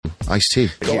iced tea.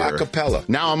 Go a cappella.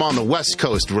 Now I'm on the West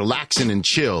Coast, relaxing and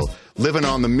chill, living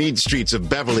on the mead streets of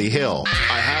Beverly Hill.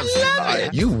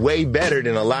 You way better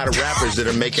than a lot of rappers that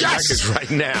are making records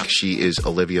right now. She is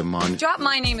Olivia Munn. Drop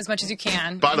my name as much as you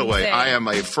can. By the way, I am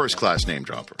a first-class name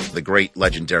dropper. The great,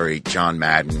 legendary John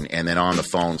Madden, and then on the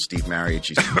phone, Steve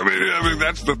Mariucci. I mean,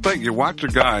 that's the thing. You watch a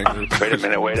guy. Wait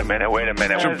a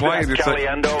minute. You're playing.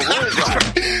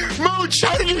 It's Mooch,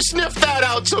 how did you sniff that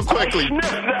out so quickly?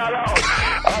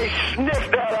 I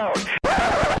sniffed that out.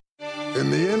 In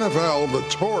the NFL, the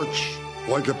torch,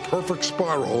 like a perfect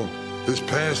spiral, is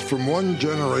passed from one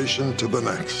generation to the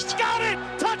next. Got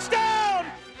it! Touchdown!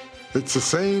 It's the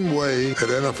same way at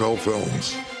NFL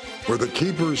Films, where the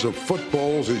keepers of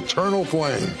football's eternal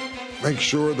flame make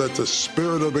sure that the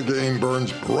spirit of the game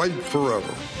burns bright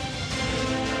forever.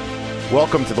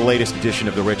 Welcome to the latest edition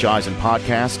of the Rich Eisen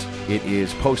podcast. It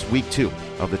is post-week 2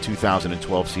 of the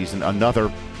 2012 season.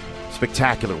 Another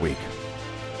spectacular week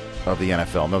of the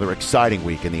NFL. Another exciting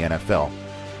week in the NFL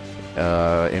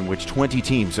in which 20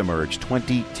 teams emerge.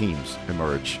 20 teams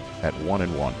emerge at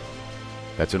 1-1.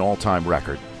 That's an all-time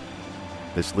record.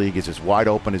 This league is as wide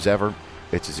open as ever.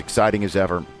 It's as exciting as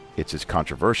ever. It's as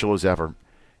controversial as ever.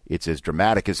 It's as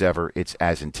dramatic as ever. It's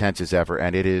as intense as ever.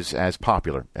 And it is as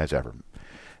popular as ever.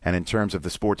 And in terms of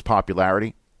the sport's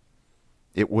popularity,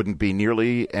 it wouldn't be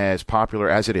nearly as popular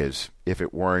as it is if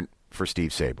it weren't for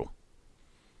Steve Sabol.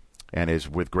 And it is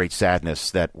with great sadness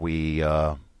that we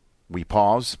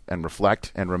pause and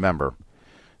reflect and remember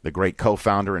the great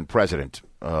co-founder and president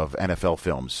of NFL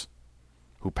Films,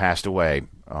 who passed away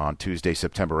on Tuesday,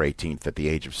 September 18th at the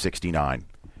age of 69,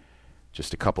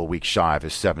 just a couple weeks shy of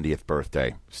his 70th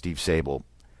birthday. Steve Sabol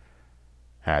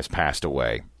has passed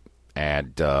away.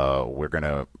 And we're going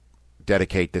to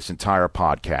dedicate this entire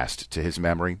podcast to his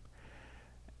memory.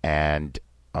 And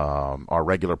our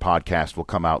regular podcast will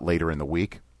come out later in the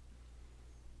week.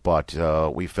 But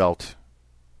we felt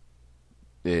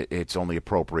it's only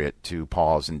appropriate to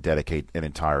pause and dedicate an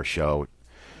entire show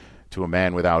to a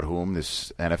man without whom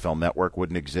this NFL network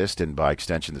wouldn't exist, and by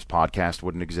extension this podcast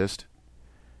wouldn't exist.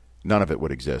 None of it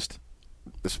would exist.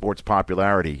 The sport's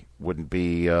popularity wouldn't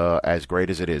be as great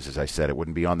as it is, as I said. It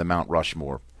wouldn't be on the Mount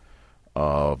Rushmore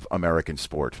of American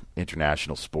sport,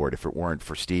 international sport, if it weren't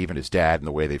for Steve and his dad and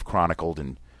the way they've chronicled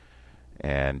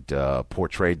and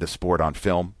portrayed the sport on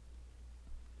film.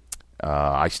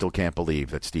 I still can't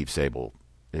believe that Steve Sabol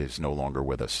is no longer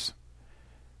with us.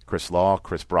 Chris Law,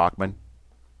 Chris Brockman,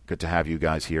 good to have you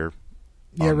guys here.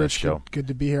 Yeah, Rich, good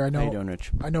to be here. I know. How you doing,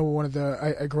 Rich? I know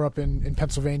I grew up in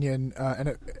Pennsylvania, and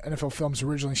NFL Films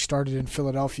originally started in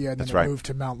Philadelphia, and then it moved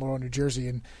to Mount Laurel, New Jersey.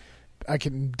 And I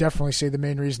can definitely say the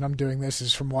main reason I'm doing this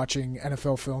is from watching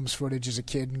NFL Films footage as a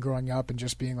kid and growing up, and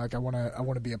just being like, I want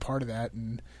to be a part of that.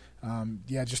 And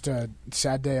just a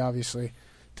sad day, obviously,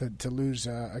 to lose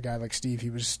a guy like Steve. He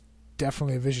was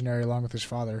definitely a visionary, along with his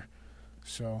father.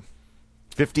 So.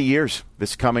 50 years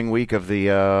this coming week of the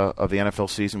NFL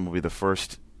season will be the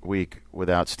first week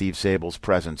without Steve Sabol's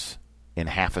presence in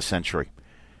half a century.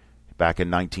 Back in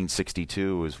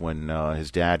 1962 is when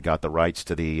his dad got the rights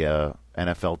to the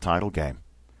NFL title game.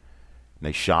 And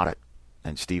they shot it,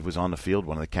 and Steve was on the field,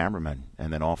 one of the cameramen,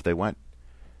 and then off they went.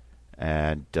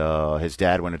 And his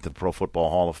dad went into the Pro Football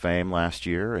Hall of Fame last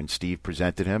year, and Steve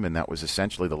presented him, and that was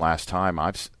essentially the last time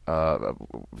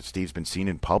Steve's been seen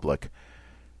in public.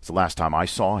 It's the last time I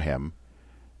saw him,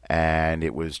 and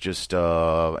it was just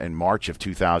in March of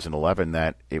 2011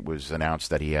 that it was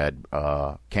announced that he had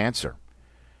cancer.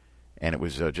 And it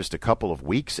was just a couple of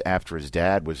weeks after his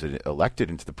dad was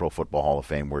elected into the Pro Football Hall of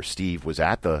Fame, where Steve was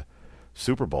at the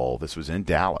Super Bowl. This was in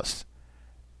Dallas.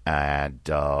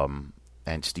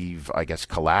 And Steve, I guess,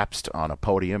 collapsed on a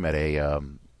podium at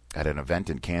an event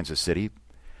in Kansas City.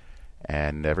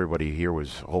 And everybody here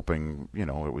was hoping,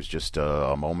 it was just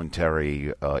a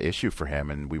momentary issue for him.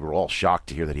 And we were all shocked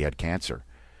to hear that he had cancer.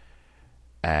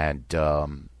 And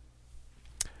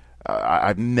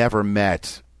I've never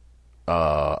met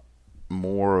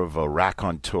more of a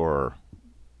raconteur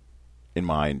in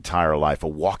my entire life, a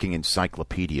walking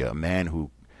encyclopedia, a man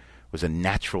who was a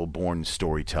natural-born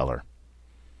storyteller.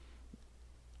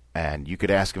 And you could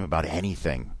ask him about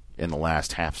anything in the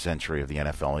last half century of the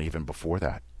NFL, and even before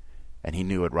that. And he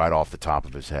knew it right off the top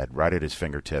of his head, right at his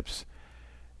fingertips,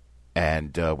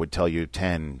 and would tell you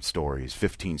 10 stories,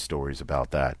 15 stories about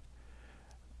that.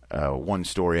 One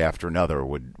story after another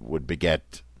would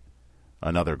beget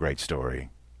another great story.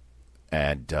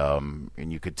 And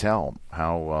you could tell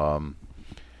how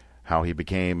he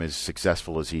became as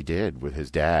successful as he did with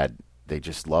his dad. They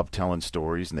just loved telling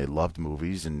stories, and they loved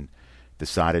movies, and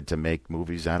decided to make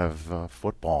movies out of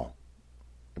football.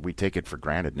 We take it for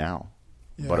granted now.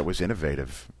 but it was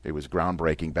innovative. It was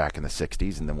groundbreaking back in the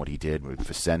 60s, and then what he did with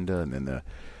Facenda and then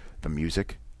the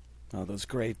music. Oh, those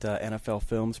great NFL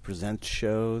Films present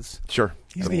shows. Sure.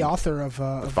 He's the author of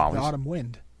The Autumn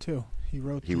Wind, too. He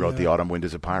wrote The Autumn Wind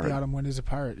as a Pirate. The Autumn Wind as a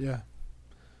Pirate, yeah.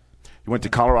 He went to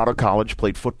Colorado College,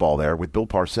 played football there with Bill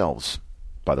Parcells,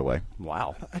 by the way.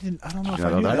 Wow. I don't know if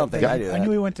I knew that. I don't think I knew that. I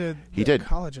knew he went to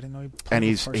college. I didn't know he played And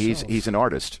with Parcells. he's an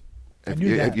artist. Have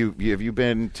you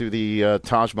been to the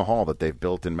Taj Mahal that they've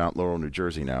built in Mount Laurel, New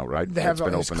Jersey now, right? They have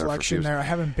been his open collection there. I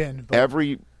haven't been. But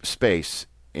every space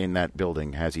in that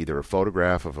building has either a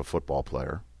photograph of a football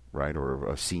player, right, or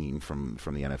a scene from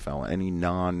the NFL. Any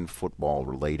non-football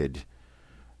related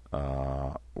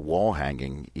wall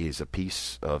hanging is a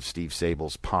piece of Steve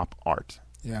Sabol's pop art.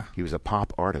 Yeah. He was a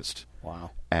pop artist.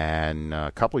 Wow. And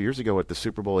a couple of years ago at the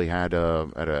Super Bowl, he had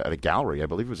at a gallery. I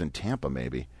believe it was in Tampa,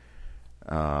 maybe.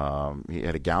 He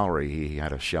had a gallery. He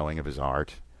had a showing of his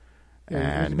art.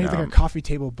 Yeah, he made like a coffee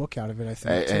table book out of it, I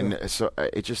think. And so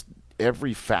it just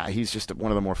he's just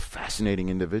one of the more fascinating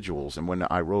individuals. And when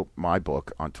I wrote my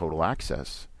book on Total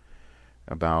Access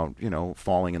about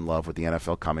falling in love with the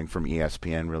NFL, coming from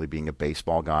ESPN, really being a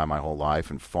baseball guy my whole life,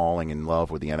 and falling in love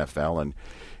with the NFL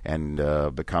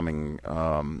and becoming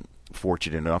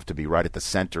fortunate enough to be right at the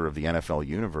center of the NFL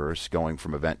universe, going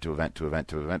from event to event to event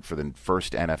to event for the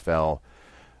first NFL.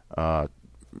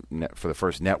 For the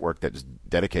first network that is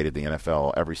dedicated to the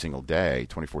NFL every single day,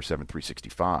 24/7,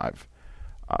 365,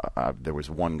 there was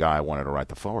one guy I wanted to write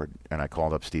the forward, and I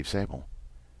called up Steve Sabol,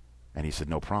 and he said,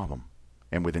 no problem.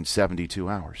 And within 72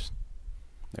 hours,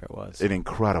 there it was. An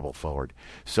incredible forward.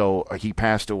 So he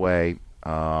passed away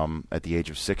at the age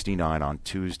of 69 on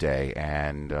Tuesday,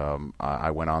 and I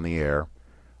went on the air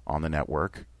on the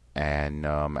network and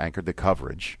anchored the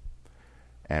coverage.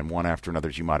 And one after another,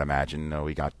 as you might imagine,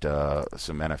 we got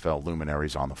some NFL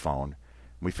luminaries on the phone.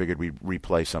 We figured we'd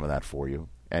replay some of that for you,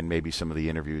 and maybe some of the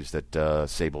interviews that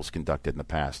Sabol's conducted in the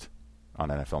past on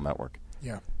NFL Network.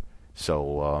 Yeah.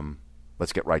 So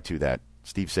let's get right to that.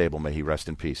 Steve Sabol, may he rest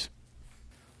in peace.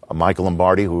 Michael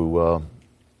Lombardi, who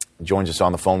joins us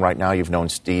on the phone right now. You've known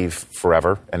Steve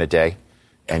forever and a day,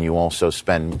 and you also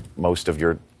spend most of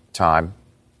your time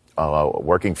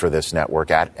working for this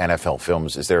network at NFL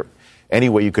Films. Is there any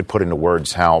way you could put into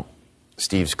words how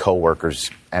Steve's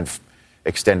coworkers and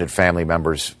extended family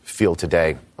members feel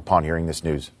today upon hearing this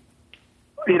news?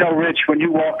 Rich, when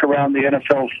you walk around the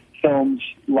NFL Films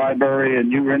library and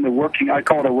you were in I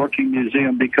call it a working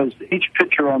museum, because each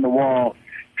picture on the wall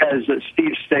has a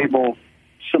Steve Sabol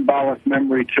symbolic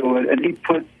memory to it, and he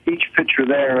put each picture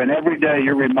there, and every day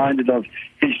you're reminded of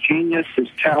his genius, his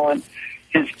talent,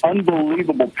 his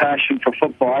unbelievable passion for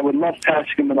football. I would love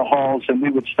passing him in the halls, and we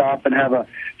would stop and have a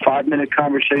 5-minute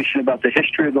conversation about the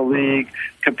history of the league,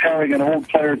 comparing an old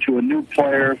player to a new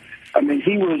player. I mean,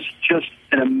 he was just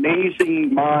an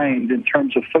amazing mind in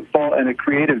terms of football and a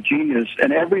creative genius.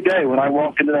 And every day when I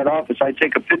walk into that office, I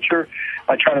take a picture.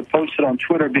 I try to post it on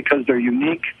Twitter because they're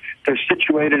unique. They're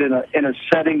situated in a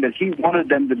setting that he wanted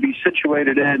them to be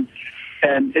situated in.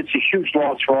 And it's a huge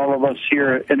loss for all of us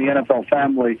here in the NFL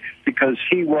family, because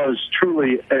he was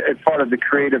truly a part of the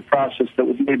creative process that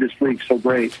was made this league so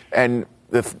great. And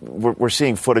we're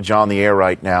seeing footage on the air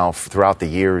right now throughout the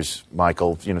years,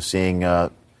 Michael, seeing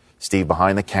Steve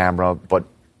behind the camera. But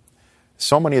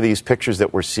so many of these pictures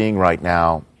that we're seeing right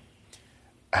now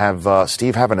have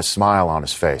Steve having a smile on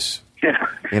his face. Yeah.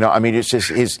 It's just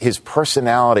his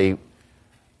personality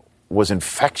was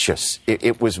infectious.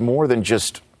 It was more than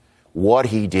just what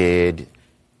he did,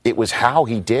 it was how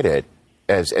he did it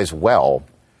as well.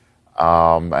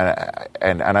 And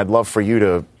I'd love for you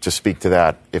to speak to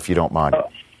that, if you don't mind.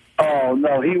 Oh,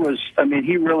 no, he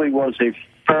really was a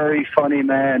very funny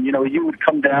man. You would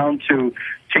come down to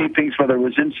tapings, whether it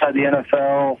was inside the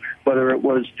NFL, whether it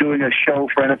was doing a show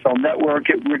for NFL Network,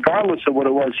 regardless of what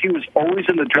it was, he was always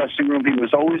in the dressing room. He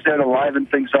was always there to liven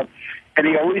things up, and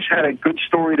he always had a good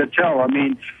story to tell.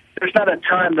 There's not a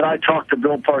time that I talk to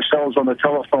Bill Parcells on the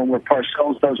telephone where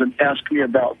Parcells doesn't ask me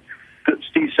about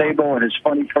Steve Sabol and his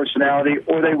funny personality,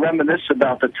 or they reminisce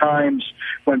about the times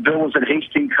when Bill was at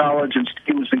Hastings College and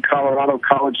Steve was in Colorado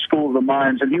College School of the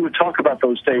Mines, and he would talk about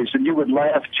those days, and you would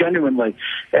laugh genuinely.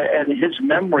 And his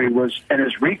memory and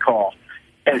his recall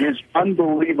and his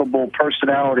unbelievable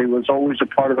personality was always a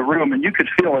part of the room, and you could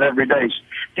feel it every day.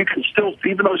 You can still,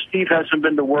 even though Steve hasn't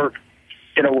been to work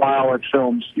in a while at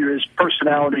films. His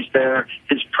personality's there,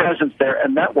 his presence there,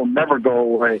 and that will never go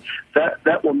away.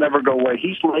 That will never go away.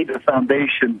 He's laid the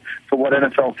foundation for what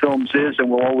NFL Films is and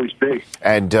will always be.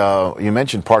 And you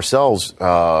mentioned Parcells.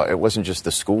 It wasn't just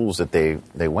the schools that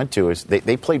they went to.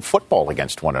 They played football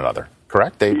against one another,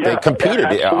 correct? They competed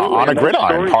on a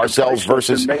gridiron, Parcells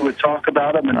versus... And they would talk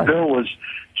about him, and right. Bill was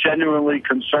genuinely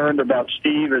concerned about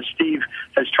Steve, as Steve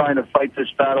is trying to fight this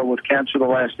battle with cancer the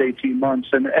last 18 months,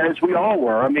 and as we all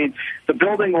were. I mean, the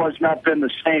building has not been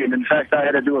the same. In fact, I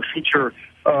had to do a feature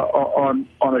on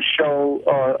a show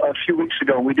a few weeks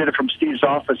ago, and we did it from Steve's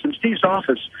office. And Steve's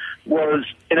office was,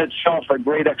 in itself, a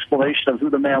great explanation of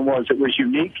who the man was. It was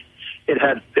unique.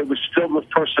 It was filled with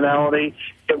personality.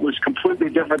 It was completely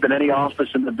different than any office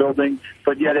in the building,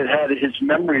 but yet it had his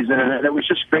memories in it, and it was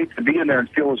just great to be in there and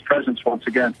feel his presence once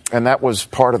again. And that was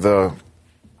part of the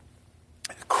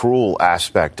cruel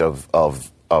aspect of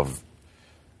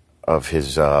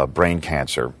his brain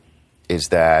cancer, is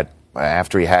that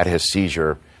after he had his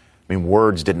seizure, I mean,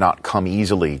 words did not come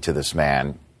easily to this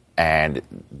man, and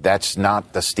that's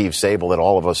not the Steve Sabol that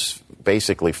all of us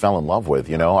basically fell in love with.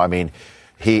 You know, I mean.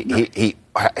 He's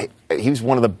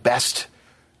one of the best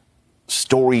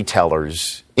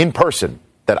storytellers in person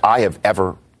that I have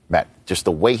ever met. Just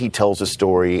the way he tells a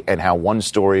story and how one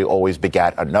story always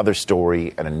begat another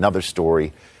story and another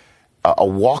story. A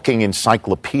walking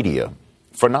encyclopedia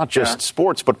for not just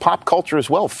sports, but pop culture as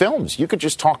well. Films. You could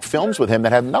just talk films with him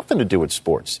that have nothing to do with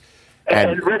sports.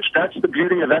 And Rich, that's the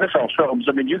beauty of NFL Films.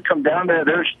 I mean, you come down there,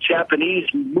 there's Japanese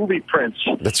movie prints.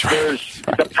 That's right. There's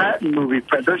the Patton movie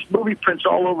print. There's movie prints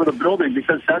all over the building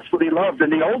because that's what he loved.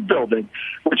 In the old building,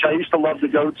 which I used to love to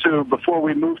go to before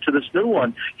we moved to this new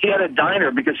one, he had a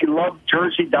diner because he loved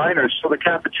Jersey diners. So the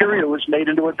cafeteria was made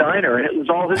into a diner, and it was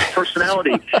all his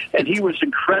personality. And he was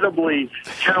incredibly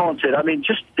talented. I mean,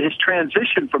 just his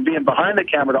transition from being behind the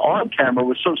camera to on camera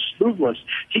was so smoothless.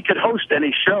 He could host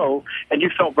any show, and you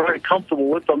felt very comfortable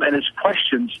with them, and his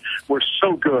questions were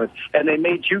so good, and they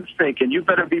made you think, and you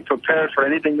better be prepared for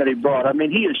anything that he brought. I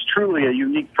mean, he is truly a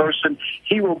unique person.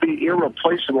 He will be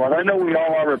irreplaceable, and I know we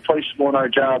all are replaceable in our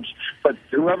jobs, but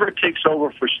whoever takes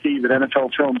over for Steve at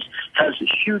NFL Films has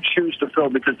huge shoes to fill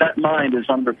because that mind is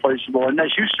unreplaceable. And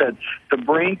as you said, the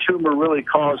brain tumor really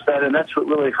caused that, and that's what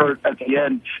really hurt at the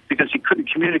end because he couldn't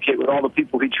communicate with all the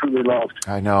people he truly loved.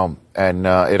 I know, and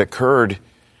it occurred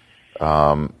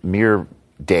mere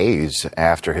days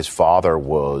after his father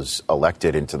was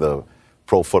elected into the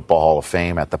Pro Football Hall of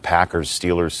Fame at the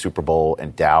Packers-Steelers Super Bowl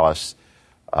in Dallas.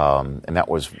 And that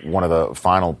was one of the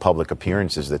final public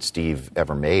appearances that Steve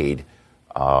ever made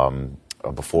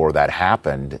before that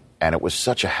happened. And it was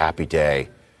such a happy day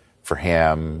for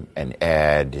him and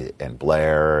Ed and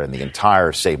Blair and the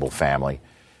entire Sabol family.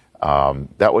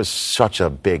 That was such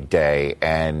a big day.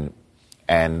 And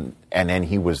then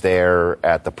he was there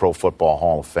at the Pro Football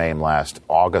Hall of Fame last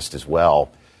August as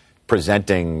well,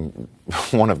 presenting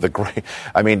one of the great,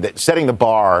 I mean, setting the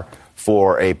bar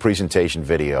for a presentation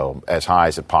video as high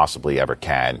as it possibly ever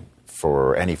can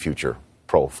for any future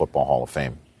Pro Football Hall of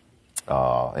Fame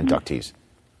inductees.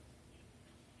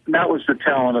 That was the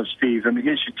talent of Steve. I mean,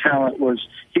 his talent was,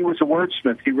 he was a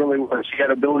wordsmith. He really was. He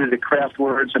had ability to craft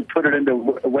words and put it into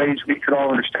ways we could all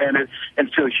understand it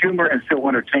and feel humor and feel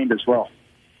entertained as well.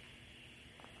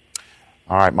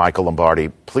 All right, Michael Lombardi,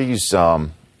 please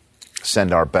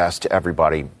send our best to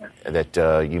everybody that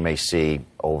you may see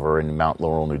over in Mount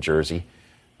Laurel, New Jersey,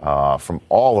 from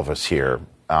all of us here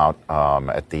out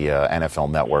at the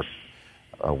NFL Network,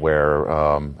 where,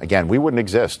 again, we wouldn't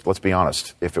exist, let's be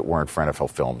honest, if it weren't for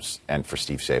NFL Films and for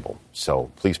Steve Sabol.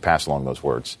 So please pass along those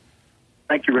words.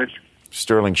 Thank you, Rich.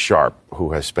 Sterling Sharp,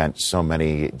 who has spent so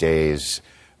many days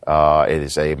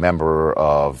is a member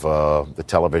of the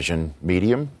television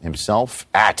medium himself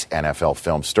at NFL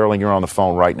Films. Sterling, you're on the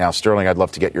phone right now. Sterling, I'd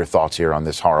love to get your thoughts here on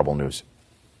this horrible news.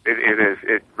 It is.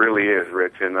 It really is,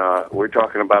 Rich. And we're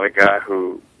talking about a guy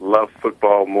who loved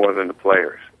football more than the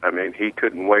players. I mean, he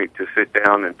couldn't wait to sit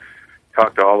down and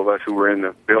talk to all of us who were in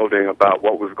the building about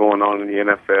what was going on in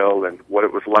the NFL and what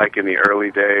it was like in the early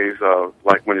days,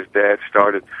 like when his dad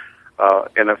started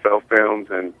NFL Films.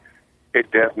 And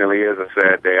it definitely is a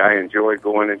sad day. I enjoyed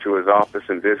going into his office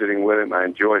and visiting with him. I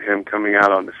enjoyed him coming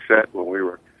out on the set when we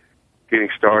were getting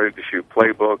started to shoot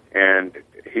Playbook. And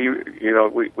he, you know,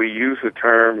 we use the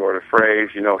term or the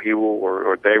phrase, you know, he will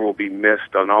or they will be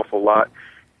missed an awful lot.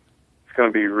 It's going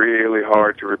to be really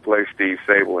hard to replace Steve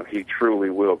Sabol, and he truly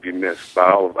will be missed by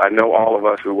all of. I know all of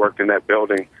us who worked in that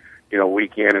building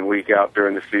week in and week out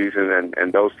during the season,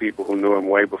 and those people who knew him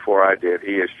way before I did.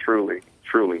 He is truly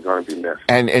going to be missed.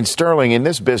 And Sterling, in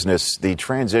this business, the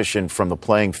transition from the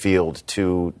playing field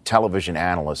to television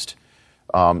analyst,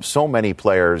 so many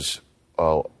players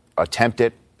attempt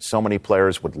it. So many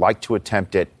players would like to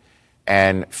attempt it,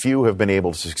 and few have been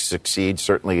able to succeed,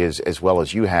 certainly as well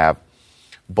as you have.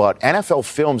 But NFL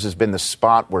Films has been the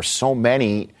spot where so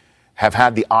many have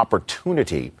had the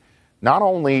opportunity, not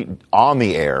only on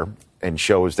the air in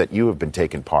shows that you have been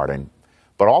taking part in,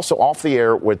 but also off the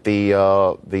air with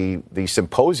the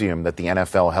symposium that the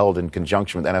NFL held in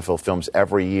conjunction with NFL Films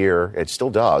every year. It still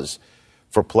does,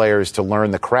 for players to learn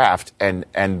the craft. And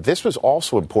this was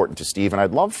also important to Steve. And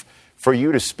I'd love for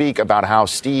you to speak about how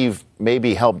Steve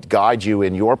maybe helped guide you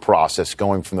in your process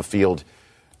going from the field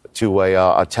to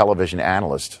a television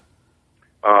analyst.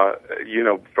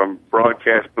 From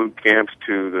broadcast boot camps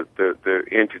to the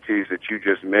entities that you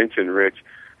just mentioned, Rich,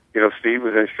 Steve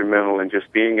was instrumental in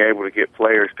just being able to get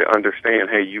players to understand,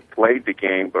 hey, you played the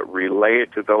game, but relay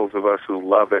it to those of us who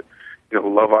love it,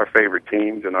 who love our favorite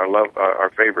teams and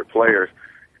our favorite players.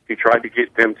 He tried to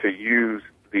get them to use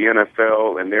the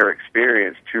NFL and their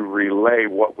experience to relay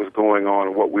what was going on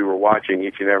and what we were watching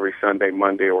each and every Sunday,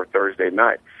 Monday, or Thursday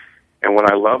night. And what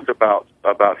I loved about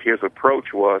his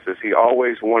approach was he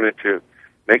always wanted to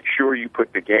make sure you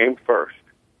put the game first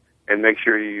and make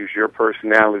sure you use your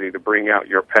personality to bring out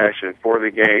your passion for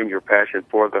the game, your passion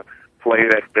for the play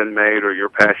that's been made, or your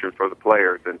passion for the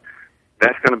players. And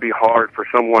that's going to be hard for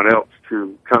someone else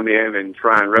to come in and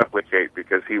try and replicate,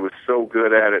 because he was so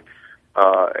good at it.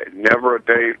 Never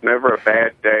a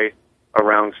bad day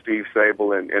around Steve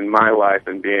Sabol in my life,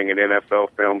 and being in NFL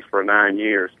Films for 9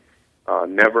 years.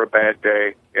 Never a bad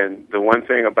day. And the one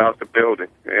thing about the building,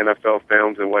 NFL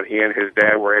Films, and what he and his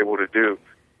dad were able to do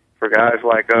for guys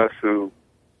like us who,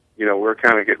 we're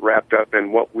kind of get wrapped up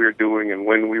in what we're doing and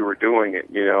when we were doing it,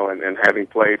 and having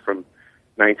played from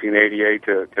 1988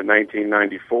 to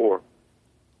 1994,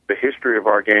 the history of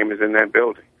our game is in that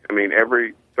building. I mean,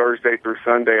 every Thursday through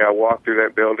Sunday, I walk through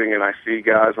that building and I see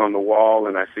guys on the wall,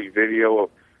 and I see video of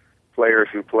players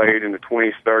who played in the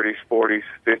 20s, 30s, 40s,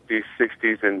 50s,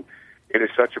 60s, and it is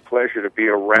such a pleasure to be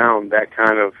around that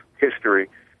kind of history,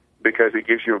 because it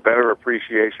gives you a better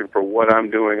appreciation for what I'm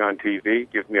doing on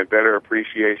TV, gives me a better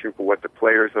appreciation for what the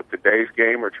players of today's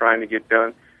game are trying to get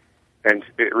done. And,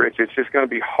 Rich, it's just going to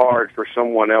be hard for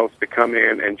someone else to come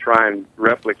in and try and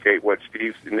replicate what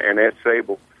Steve and Ed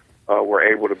Sabol were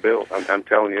able to build. I'm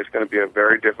telling you, it's going to be a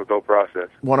very difficult process.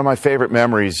 One of my favorite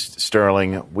memories,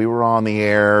 Sterling, we were on the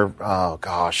air,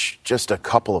 just a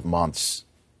couple of months.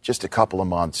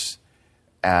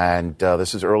 And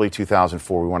this is early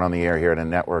 2004. We went on the air here at a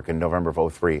network in November of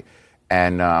 2003.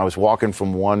 And I was walking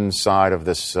from one side of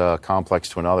this complex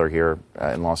to another here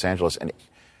in Los Angeles. And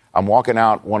I'm walking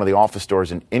out one of the office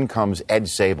doors, and in comes Ed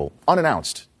Sabol,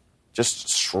 unannounced, just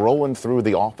strolling through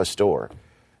the office door,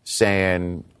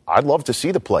 saying, I'd love to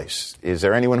see the place. Is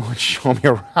there anyone who would show me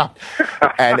around?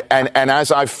 and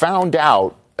as I found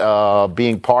out,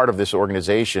 being part of this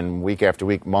organization week after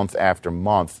week, month after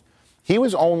month, he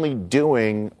was only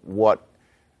doing what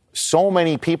so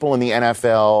many people in the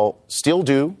NFL still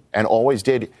do and always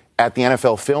did at the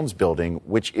NFL Films building,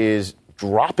 which is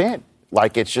drop in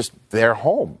like it's just their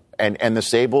home. And the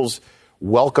Sabols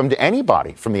welcomed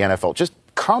anybody from the NFL. Just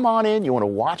come on in. You want to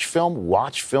watch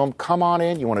film, come on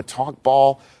in. You want to talk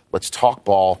ball, let's talk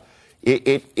ball.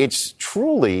 It's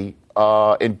truly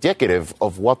indicative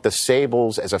of what the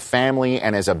Sabols as a family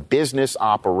and as a business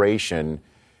operation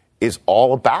is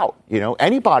all about.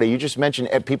 Anybody, you just mentioned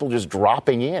people just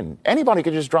dropping in. Anybody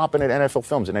could just drop in at NFL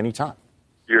Films at any time.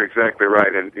 You're exactly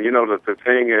right. And, the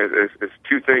thing is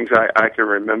two things I can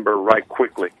remember right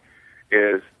quickly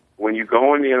is when you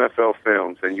go in the NFL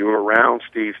Films and you're around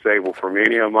Steve Sabol for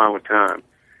any amount of time,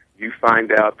 you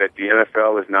find out that the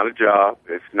NFL is not a job.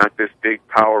 It's not this big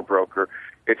power broker.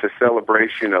 It's a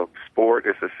celebration of sport.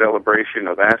 It's a celebration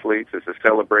of athletes. It's a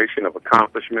celebration of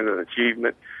accomplishment and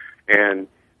achievement. And,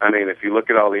 if you look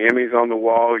at all the Emmys on the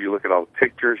wall, you look at all the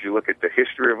pictures, you look at the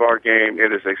history of our game,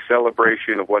 it is a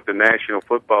celebration of what the National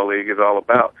Football League is all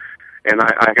about. And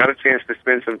I got a chance to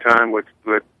spend some time with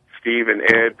Steve and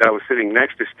Ed. I was sitting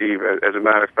next to Steve, as a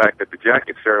matter of fact, at the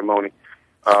jacket ceremony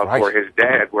for his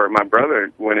dad, where my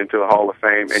brother went into the Hall of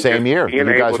Fame. And same year. Being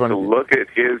able to look at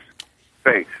his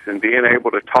face and being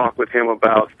able to talk with him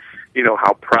about,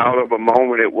 how proud of a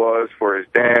moment it was for his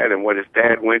dad and what his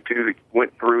dad went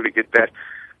through to get that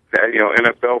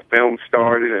NFL film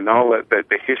started, and all that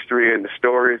the history and the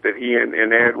stories that he and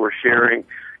Ed were sharing.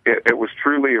 It was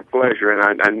truly a pleasure,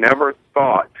 and I never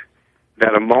thought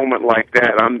that a moment like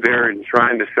that, I'm there and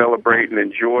trying to celebrate and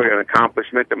enjoy an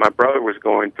accomplishment that my brother was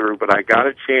going through, but I got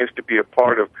a chance to be a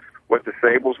part of what the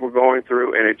Sabols were going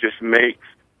through, and it just makes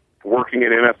working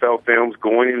in NFL Films,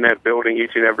 going in that building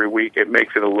each and every week, it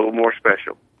makes it a little more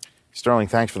special. Sterling,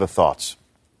 thanks for the thoughts.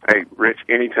 Hey, Rich,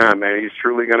 anytime, man. He's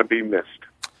truly going to be missed.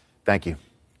 Thank you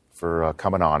for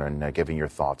coming on and giving your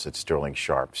thoughts. It's Sterling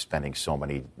Sharp, spending so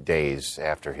many days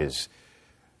after his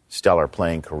stellar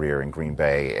playing career in Green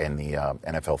Bay and the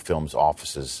NFL Films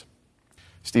offices.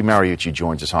 Steve Mariucci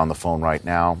joins us on the phone right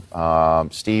now.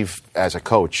 Steve, as a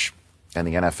coach in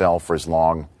the NFL for as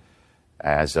long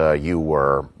as you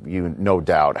were, you no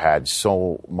doubt had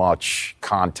so much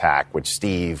contact with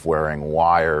Steve, wearing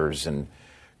wires, and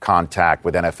contact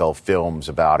with NFL Films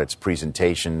about its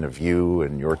presentation of you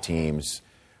and your teams.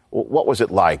 What was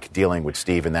it like dealing with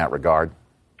Steve in that regard?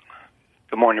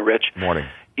 Good morning, Rich. Morning.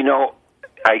 You know,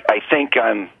 I think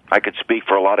I could speak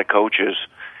for a lot of coaches,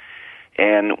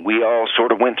 and we all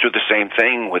sort of went through the same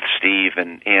thing with Steve,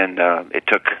 and it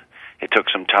took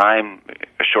some time,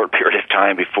 a short period of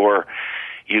time, before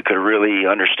you could really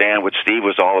understand what Steve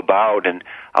was all about. And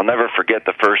I'll never forget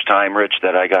the first time, Rich,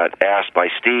 that I got asked by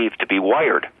Steve to be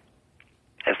wired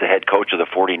as the head coach of the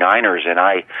 49ers, and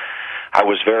I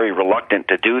was very reluctant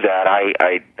to do that.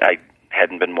 I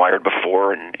hadn't been wired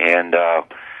before, and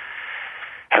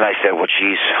I said, well,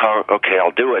 geez, okay,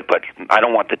 I'll do it, but I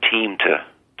don't want the team to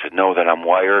know that I'm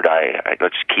wired.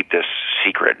 Let's keep this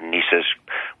secret. And he says,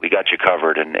 we got you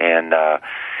covered. And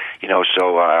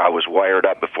so I was wired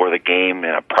up before the game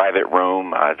in a private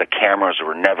room. The cameras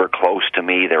were never close to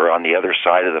me. They were on the other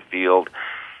side of the field.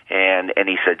 And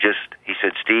he said,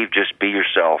 Steve, just be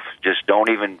yourself. Just don't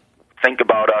even think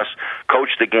about us. Coach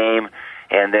the game,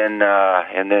 and then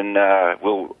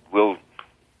we'll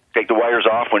take the wires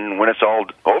off when it's all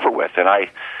over with. And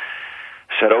I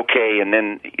said, okay. And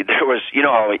then there was, you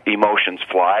know how emotions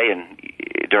fly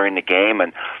during the game,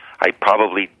 and I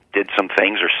probably did some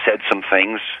things or said some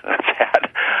things that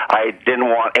I didn't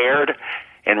want aired.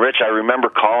 And Rich, I remember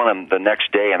calling him the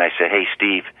next day, and I said, hey,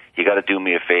 Steve, you got to do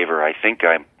me a favor. I think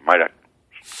I might have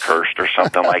cursed or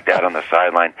something like that on the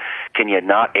sideline. Can you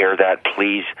not air that,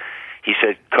 please? He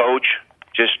said, Coach,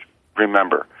 just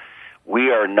remember,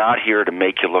 we are not here to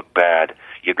make you look bad.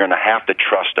 You're going to have to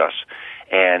trust us.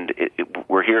 And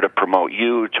we're here to promote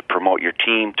you, to promote your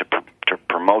team, to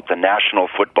promote the National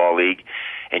Football League.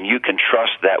 And you can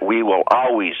trust that we will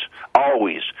always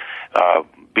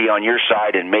be on your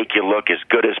side and make you look as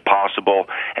good as possible,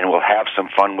 and we'll have some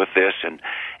fun with this. And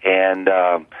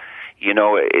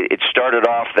it started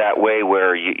off that way,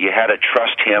 where you had to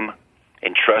trust him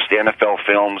and trust NFL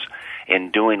Films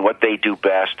in doing what they do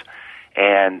best,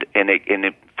 and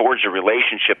it forged a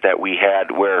relationship that we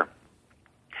had where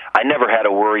I never had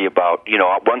to worry about,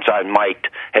 once I mic'd,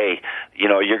 hey,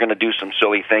 you're going to do some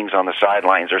silly things on the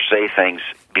sidelines or say things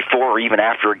before or even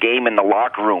after a game in the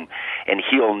locker room, and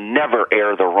he'll never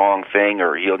air the wrong thing,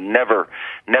 or he'll never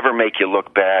make you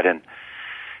look bad. And,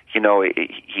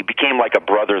 he became like a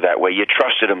brother that way. You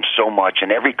trusted him so much,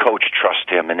 and every coach trusts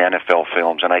him in NFL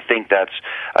Films. And I think that's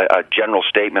a general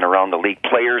statement around the league.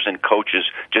 Players and coaches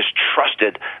just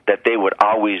trusted that they would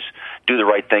always do the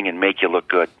right thing and make you look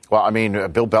good. Well, I mean,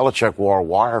 Bill Belichick wore a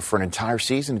wire for an entire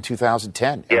season in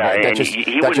 2010. Yeah, and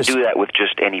he wouldn't do that with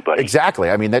just anybody. Exactly.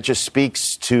 I mean, that just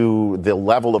speaks to the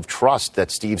level of trust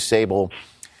that Steve Sabol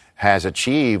has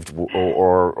achieved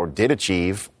or did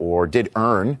achieve or did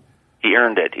earn. He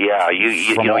earned it, yeah.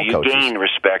 You gain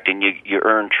respect and you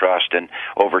earn trust, and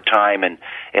over time. And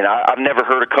I've never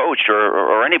heard a coach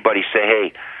or anybody say,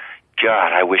 "Hey,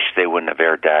 God, I wish they wouldn't have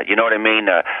aired that." You know what I mean?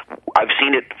 I've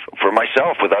seen it for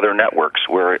myself with other networks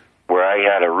where I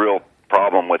had a real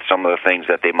problem with some of the things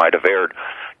that they might have aired.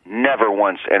 Never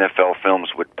once NFL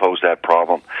Films would pose that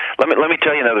problem. Let me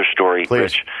tell you another story,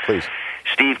 Rich. Please.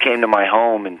 Steve came to my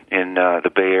home in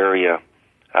the Bay Area,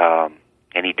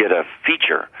 and he did a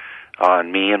feature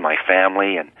on me and my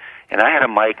family, and I had a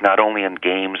mic not only in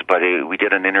games, but we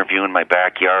did an interview in my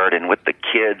backyard and with the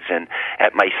kids and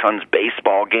at my son's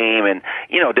baseball game, and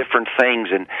different things,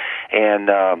 and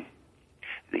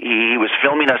he was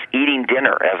filming us eating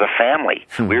dinner as a family.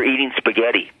 We were eating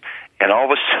spaghetti, and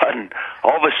all of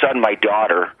a sudden my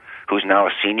daughter, who's now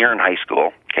a senior in high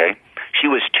school, okay, she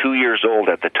was 2 years old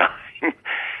at the time,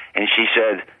 and she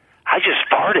said, I just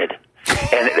farted.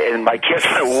 And my kids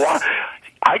said, what?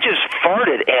 I just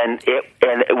farted,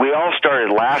 and we all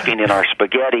started laughing in our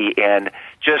spaghetti, and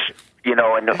just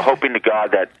and hoping to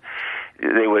God that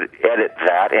they would edit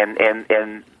that.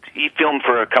 And he filmed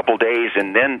for a couple days,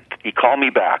 and then he called me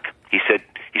back. He said,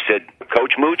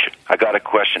 Coach Mooch, I got a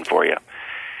question for you.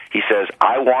 He says,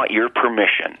 I want your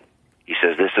permission. He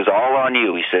says, this is all on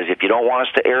you. He says, if you don't want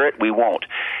us to air it, we won't.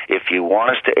 If you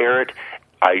want us to air it,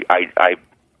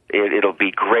 it'll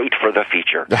be great for the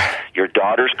feature. Your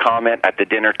daughter's comment at the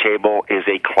dinner table is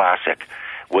a classic.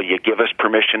 Will you give us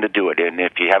permission to do it? And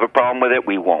if you have a problem with it,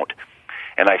 we won't.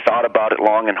 And I thought about it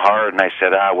long and hard, and I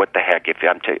said, what the heck? If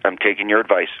I'm taking your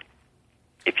advice.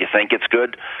 If you think it's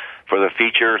good for the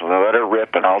feature, let her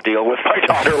rip, and I'll deal with my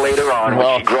daughter later on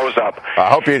when she grows up. I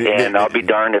hope you. And I'll be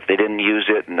darned if they didn't use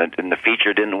it, and the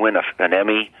feature didn't win an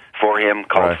Emmy for him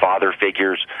called Father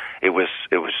Figures.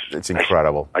 It's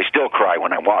incredible. I still cry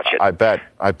when I watch it. I bet.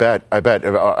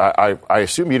 I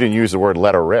assume you didn't use the word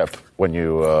 "let her rip" when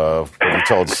you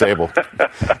told Sabol.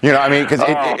 You know, I mean, because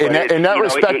in that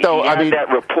respect, though, I mean, that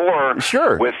rapport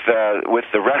sure. with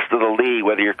the rest of the league,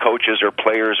 whether you're coaches or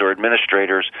players or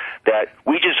administrators, that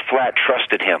we just flat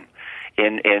trusted him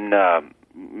in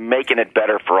making it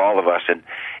better for all of us, and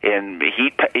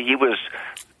he was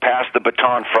passed the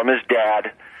baton from his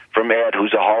dad, from Ed,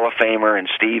 who's a Hall of Famer, and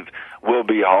Steve will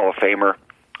be a Hall of Famer.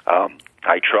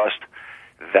 I trust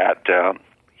that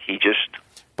he just.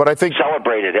 But I think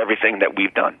celebrated everything that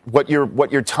we've done. What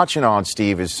you're touching on,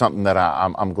 Steve, is something that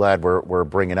I'm glad we're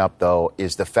bringing up. Though,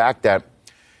 is the fact that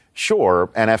sure,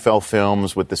 NFL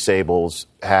Films with the Sabols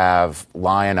have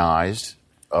lionized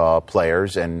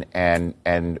players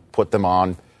and put them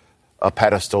on a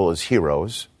pedestal as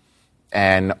heroes,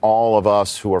 and all of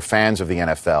us who are fans of the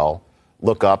NFL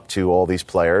look up to all these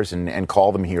players and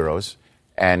call them heroes,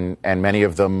 and many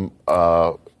of them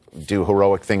do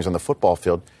heroic things on the football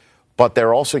field. But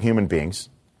they're also human beings,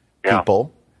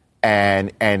 people,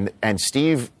 and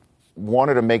Steve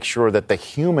wanted to make sure that the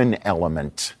human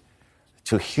element,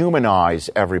 to humanize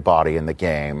everybody in the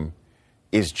game,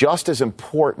 is just as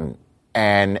important,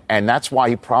 and that's why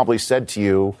he probably said to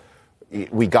you,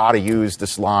 "We got to use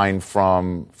this line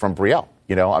from Brielle."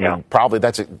 You know, I mean, probably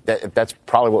that's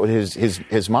probably what his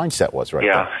mindset was, right?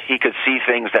 Yeah, there. He could see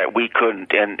things that we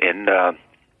couldn't, and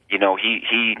you know,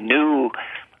 he knew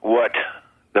what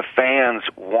the fans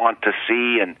want to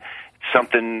see, and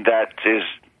something that is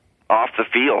off the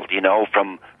field, you know,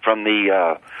 from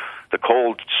the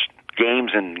cold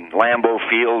games in Lambeau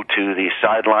Field to the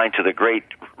sideline to the great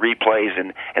replays,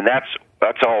 and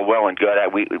that's all well and good.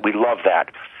 We love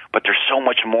that, but there's so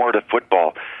much more to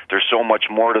football. There's so much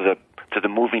more to the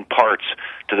moving parts,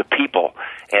 to the people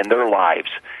and their lives,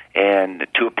 and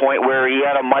to a point where he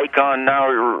had a mic on now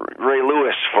Ray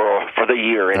Lewis for the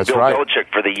year, and Bill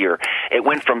Belichick for the year. It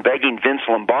went from begging Vince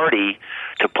Lombardi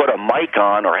to put a mic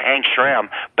on, or Hank Schramm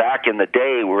back in the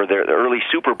day, where the early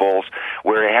Super Bowls,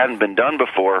 where it hadn't been done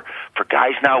before, for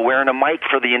guys now wearing a mic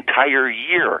for the entire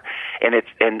year. And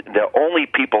the only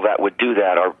people that would do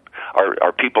that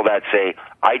are people that say,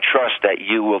 I trust that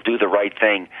you will do the right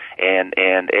thing and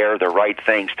air the right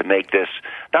things to make this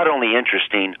not only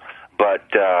interesting, but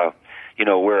you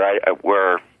know,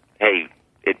 where hey,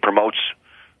 it promotes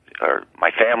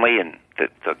my family and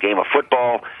the game of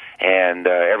football and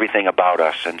everything about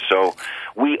us. And so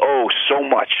we owe so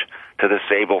much to the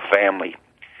Sabol family,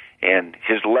 and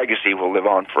his legacy will live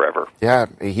on forever. Yeah,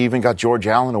 he even got George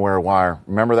Allen to wear a wire.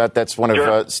 Remember that? That's one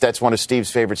of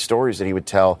Steve's favorite stories that he would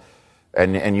tell.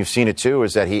 And you've seen it too,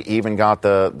 is that he even got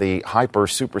the hyper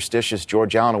superstitious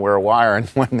George Allen to wear a wire, and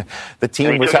when the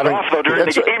team was having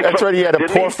that's right, he had a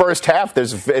poor first half.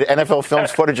 There's NFL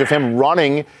Films footage of him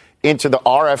running into the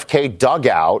RFK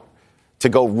dugout to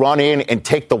go run in and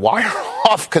take the wire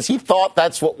off because he thought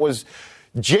that's what was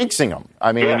jinxing him.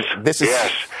 I mean, this is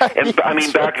and I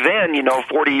mean, back then, you know,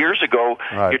 40 years ago,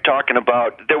 you're talking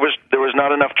about there was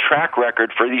not enough track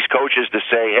record for these coaches to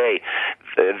say, hey,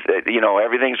 you know,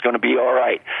 everything's going to be all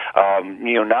right.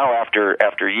 You know, now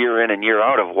after year in and year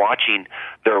out of watching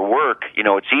their work, you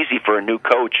know, it's easy for a new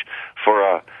coach,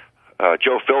 for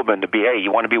Joe Philbin to be, hey,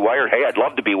 you want to be wired? Hey, I'd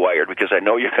love to be wired because I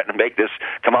know you're going to make this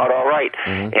come out all right.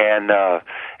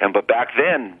 Mm-hmm. But back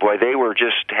then, boy, they were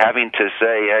just having to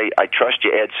say, hey, I trust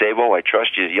you, Ed Sabol. I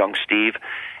trust you, young Steve,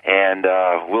 and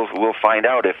we'll find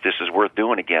out if this is worth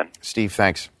doing again. Steve,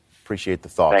 thanks. Appreciate the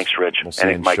thoughts. Thanks, Rich. We'll see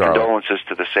you in my Charlotte. Condolences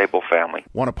to the Sabol family.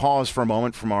 Want to pause for a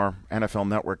moment from our NFL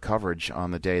Network coverage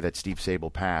on the day that Steve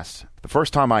Sabol passed. The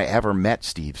first time I ever met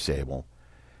Steve Sabol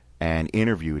and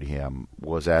interviewed him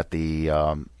was at the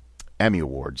Emmy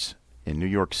Awards in New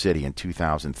York City in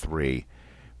 2003,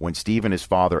 when Steve and his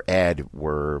father, Ed,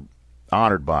 were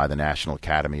honored by the National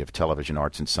Academy of Television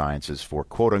Arts and Sciences for,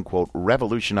 quote-unquote,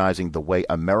 revolutionizing the way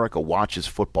America watches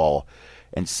football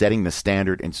and setting the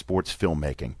standard in sports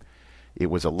filmmaking.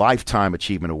 It was a Lifetime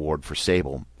Achievement Award for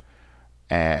Sabol,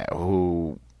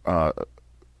 for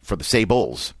the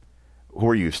Sabols, who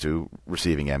are used to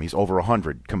receiving Emmys, over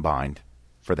 100 combined.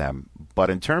 for them. But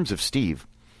in terms of Steve,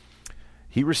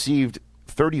 he received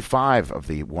 35 of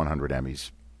the 100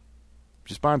 Emmys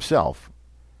just by himself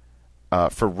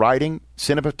for writing,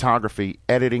 cinematography,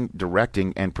 editing,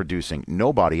 directing, and producing.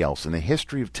 Nobody else in the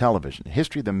history of television,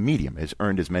 history of the medium, has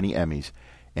earned as many Emmys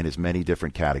in as many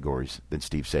different categories than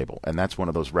Steve Sabol. And that's one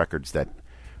of those records that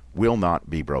will not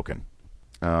be broken.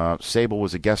 Sabol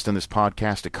was a guest on this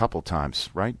podcast a couple times,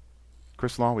 right?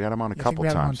 Chris Law, we had him on a couple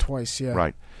times. We had him on twice, yeah.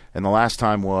 Right. And the last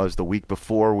time was the week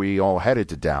before we all headed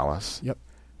to Dallas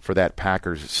for that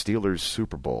Packers-Steelers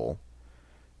Super Bowl.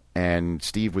 And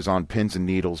Steve was on pins and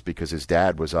needles because his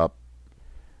dad was up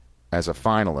as a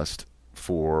finalist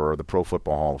for the Pro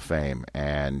Football Hall of Fame,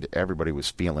 and everybody was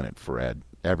feeling it for Ed.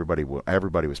 Everybody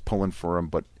was pulling for him,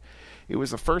 but it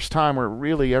was the first time where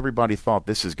really everybody thought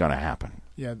this is going to happen.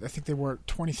 Yeah, I think there were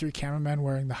 23 cameramen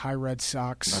wearing the high red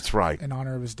socks. That's right. In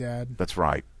honor of his dad. That's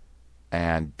right.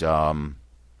 And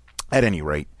at any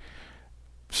rate,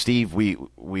 Steve, we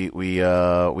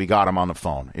got him on the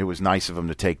phone. It was nice of him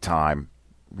to take time.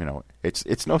 You know,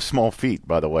 it's no small feat,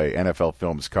 by the way, NFL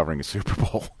Films covering a Super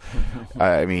Bowl.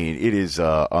 I mean, it is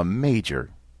a major,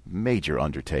 major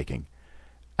undertaking.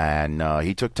 And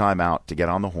he took time out to get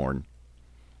on the horn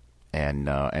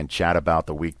and chat about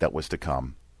the week that was to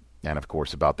come, and, of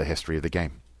course, about the history of the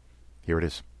game. Here it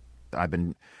is. I've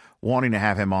been wanting to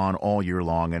have him on all year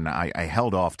long, and I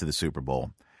held off to the Super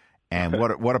Bowl. And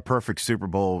what a perfect Super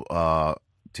Bowl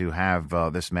to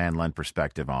have this man lend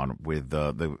perspective on, with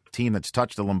the team that's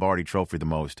touched the Lombardi Trophy the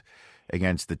most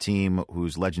against the team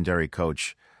whose legendary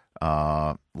coach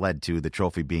led to the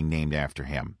trophy being named after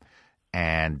him.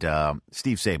 And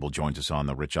Steve Sabol joins us on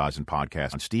the Rich Eisen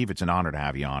podcast. And Steve, it's an honor to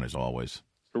have you on, as always.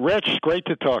 Rich, great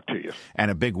to talk to you.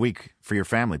 And a big week for your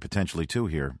family, potentially, too,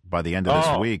 here. By the end of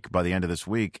this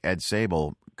week, Ed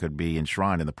Sabol could be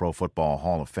enshrined in the Pro Football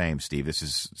Hall of Fame, Steve. This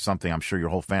is something I'm sure your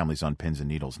whole family's on pins and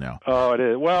needles now. Oh, it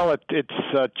is. Well, it's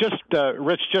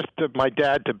Rich, my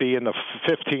dad to be in the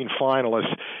 15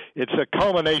 finalists. It's a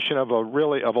culmination of a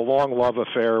long love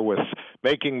affair with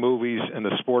making movies and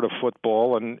the sport of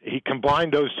football, and he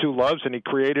combined those two loves, and he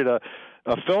created a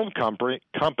film company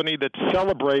that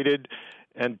celebrated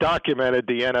and documented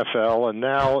the NFL, and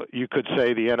now you could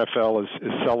say the NFL is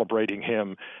celebrating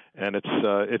him. And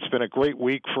it's been a great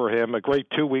week for him, a great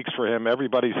 2 weeks for him.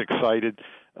 Everybody's excited.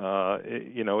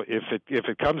 If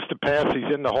it comes to pass,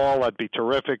 he's in the hall. That'd be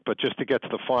terrific. But just to get to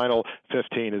the final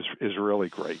 15 is really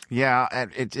great. Yeah,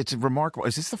 it's remarkable.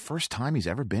 Is this the first time he's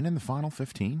ever been in the final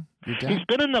 15? He's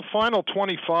been in the final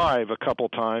 25 a couple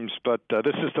times, but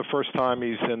this is the first time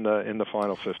he's in the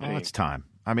final 15. Oh, it's time.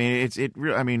 I mean,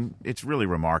 it's really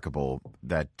remarkable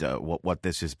that what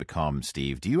this has become,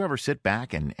 Steve. Do you ever sit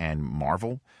back and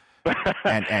marvel? You're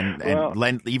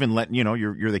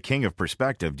the king of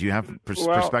perspective. Do you have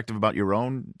perspective about your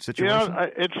own situation? Yeah,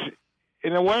 it's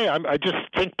in a way. I just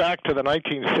think back to the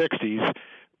 1960s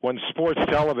when sports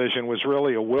television was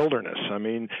really a wilderness. I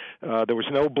mean, there was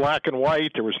no black and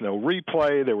white, there was no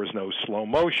replay, there was no slow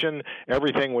motion.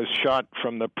 Everything was shot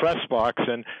from the press box,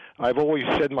 and I've always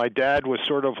said my dad was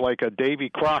sort of like a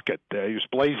Davy Crockett. He was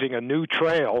blazing a new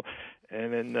trail.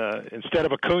 And then instead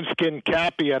of a coonskin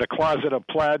cap, he had a closet of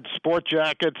plaid sport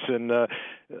jackets, and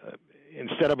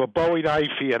instead of a Bowie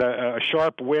knife, he had a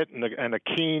sharp wit and a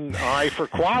keen eye for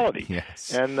quality.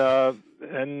 Yes. And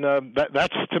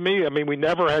that's, to me, I mean, we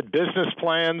never had business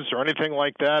plans or anything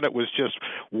like that. It was just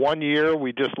 1 year.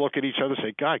 We just look at each other and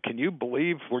say, God, can you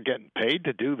believe we're getting paid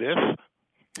to do this?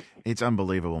 It's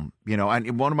unbelievable.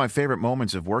 And one of my favorite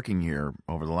moments of working here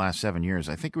over the last 7 years,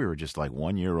 I think we were just like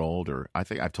 1 year old, or I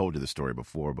think I've told you the story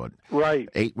before, but right.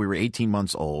 We were 18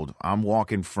 months old. I'm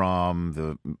walking from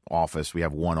the office. We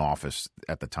have one office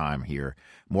at the time here.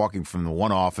 I'm walking from the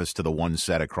one office to the one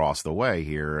set across the way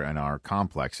here in our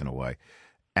complex, in a way.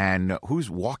 And who's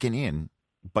walking in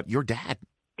but your dad?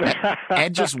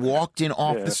 Ed just walked in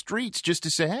off the streets just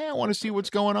to say, "Hey, I want to see what's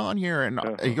going on here." And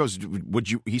he goes,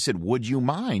 he said, would you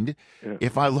mind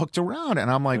if I looked around?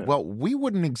 And I'm like, well, we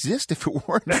wouldn't exist if it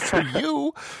weren't for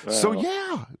you. So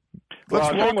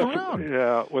let's walk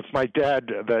around. With my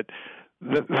dad, that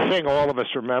the thing all of us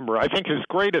remember, I think his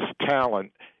greatest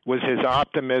talent was his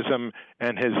optimism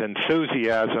and his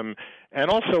enthusiasm, and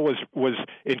also was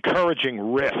encouraging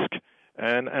risk.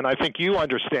 And I think you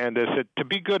understand this, that to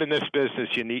be good in this business,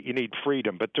 you need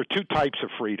freedom. But there are two types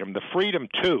of freedom. The freedom,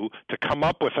 to come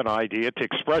up with an idea, to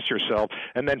express yourself,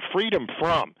 and then freedom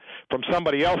from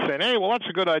somebody else saying, hey, well, that's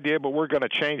a good idea, but we're going to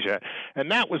change that. And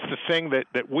that was the thing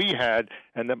that we had,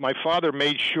 and that my father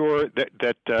made sure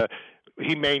that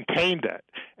he maintained that.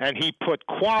 And he put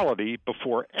quality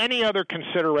before any other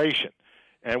consideration.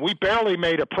 And we barely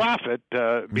made a profit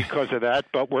because of that,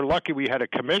 but we're lucky we had a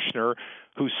commissioner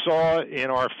who saw in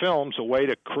our films a way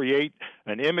to create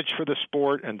an image for the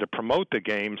sport and to promote the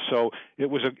game. So it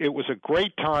was a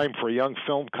great time for a young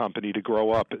film company to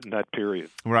grow up in that period.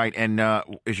 Right. And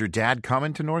is your dad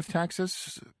coming to North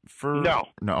Texas for? No.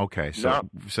 Okay. So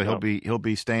he'll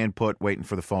be staying put, waiting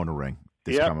for the phone to ring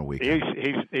this coming weekend.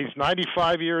 He's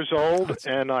 95 years old,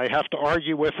 and I have to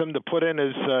argue with him to put in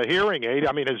his hearing aid.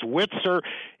 I mean, his wits are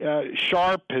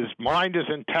sharp, his mind is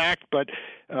intact, but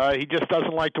he just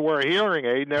doesn't like to wear a hearing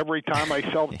aid. And every time I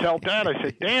tell Dad, I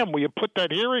say, "Damn, will you put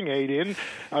that hearing aid in?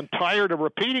 I'm tired of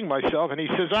repeating myself." And he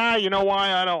says, "You know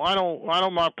why?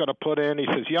 I'm not going to put in." He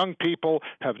says, "Young people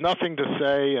have nothing to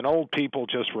say, and old people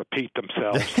just repeat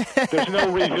themselves. There's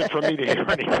no reason for me to hear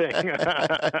anything."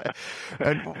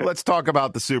 And let's talk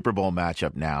about the Super Bowl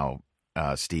matchup now,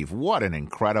 Steve. What an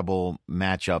incredible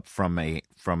matchup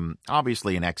from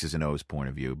obviously an X's and O's point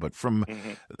of view, but from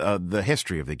the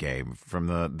history of the game, from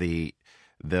the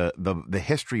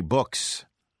history books.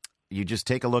 You just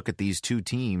take a look at these two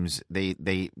teams.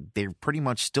 They pretty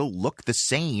much still look the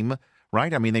same,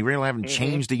 right? I mean, they really haven't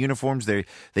changed the uniforms. They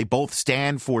both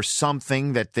stand for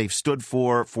something that they've stood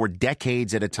for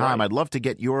decades at a time. Right. I'd love to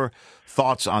get your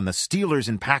thoughts on the Steelers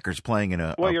and Packers playing in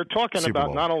a Well, you're talking Super about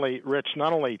Bowl. not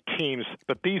only teams,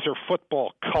 but these are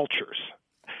football cultures.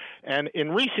 And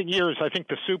in recent years, I think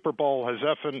the Super Bowl has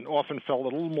often felt a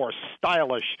little more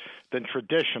stylish than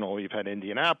traditional. You've had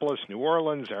Indianapolis, New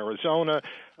Orleans, Arizona.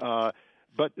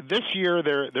 But this year,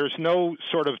 there's no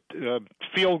sort of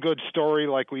feel-good story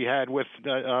like we had with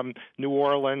New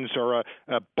Orleans, or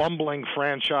a bumbling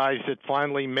franchise that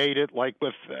finally made it, like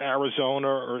with Arizona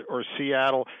or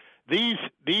Seattle. These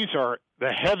are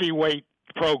the heavyweight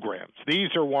programs.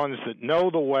 These are ones that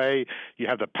know the way. You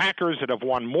have the Packers that have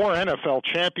won more NFL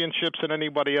championships than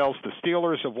anybody else. The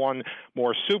Steelers have won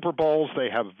more Super Bowls. They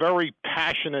have very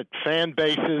passionate fan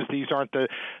bases. These aren't the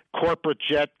corporate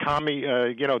jet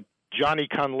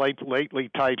Johnny-come-lately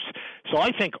types. So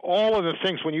I think all of the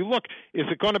things, when you look, is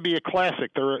it going to be a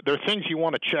classic? There are things you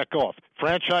want to check off.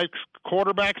 Franchise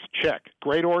quarterbacks, check.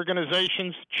 Great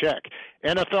organizations, check.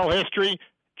 NFL history,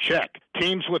 check.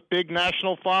 Teams with big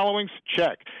national followings,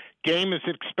 check. Game is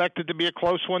expected to be a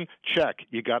close one, check.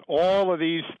 You got all of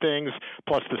these things,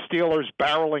 plus the Steelers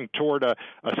barreling toward a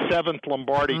seventh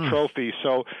Lombardi trophy.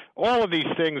 So all of these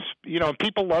things,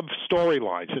 people love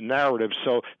storylines and narratives.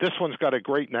 So this one's got a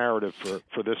great narrative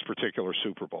for this particular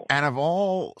Super Bowl. And of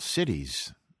all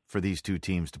cities for these two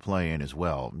teams to play in as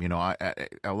well,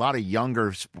 a lot of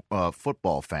younger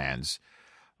football fans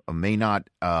may not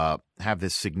have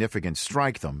this significant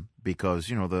strike them because,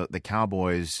 the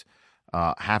Cowboys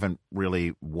haven't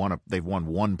really won they've won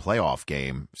one playoff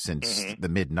game since the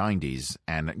mid-'90s.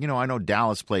 And, I know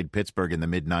Dallas played Pittsburgh in the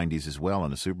mid-'90s as well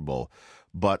in a Super Bowl.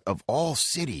 But of all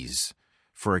cities,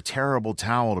 for a terrible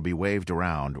towel to be waved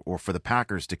around or for the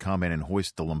Packers to come in and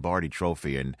hoist the Lombardi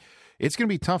trophy, and it's going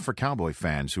to be tough for Cowboy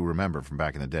fans who remember from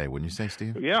back in the day, wouldn't you say,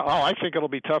 Steve? Yeah, I think it'll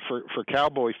be tough for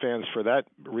Cowboy fans for that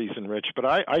reason, Rich. But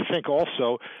I think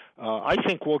also, I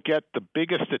think we'll get the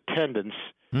biggest attendance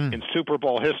in Super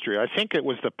Bowl history. I think it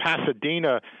was the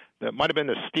Pasadena, that might have been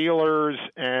the Steelers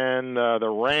and the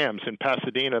Rams in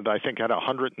Pasadena that I think had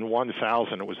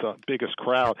 101,000. It was the biggest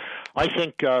crowd. I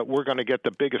think we're going to get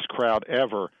the biggest crowd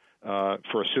ever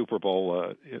for a Super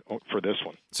Bowl for this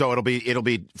one. So it'll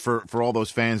be for all those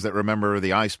fans that remember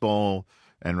the Ice Bowl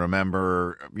and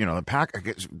remember,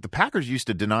 the Packers used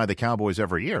to deny the Cowboys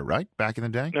every year, right? Back in the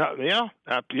day.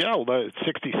 The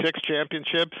 '66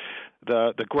 championship,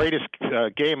 the greatest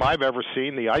game I've ever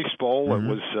seen, the Ice Bowl. It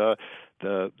was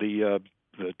that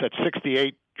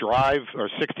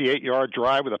 68-yard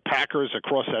drive with the Packers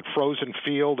across that frozen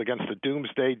field against the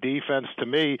Doomsday defense, to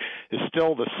me, is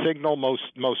still the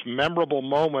most memorable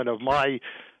moment of my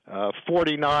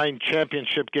 49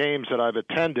 championship games that I've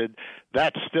attended.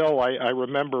 That still I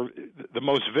remember the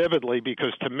most vividly,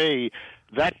 because to me,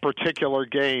 that particular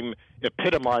game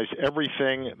epitomized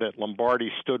everything that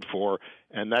Lombardi stood for,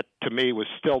 and that to me was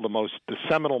still the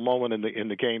seminal moment in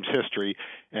the game's history.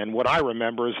 And what I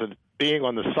remember is that being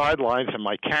on the sidelines and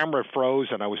my camera froze,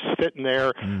 and I was sitting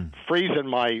there freezing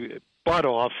my butt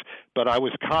off, but I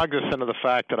was cognizant of the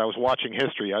fact that I was watching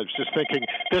history. I was just thinking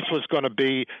this was going to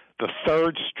be the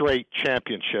third straight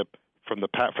championship for the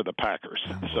Packers.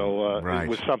 So It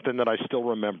was something that I still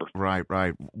remember. Right.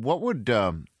 What would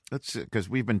because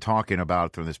we've been talking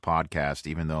about through this podcast,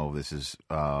 even though this is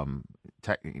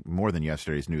more than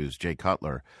yesterday's news, Jay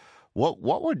Cutler. What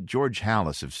would George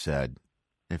Halas have said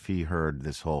if he heard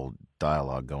this whole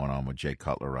dialogue going on with Jay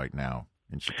Cutler right now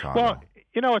in Chicago? Well,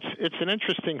 it's an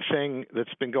interesting thing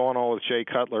that's been going on with Jay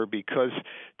Cutler, because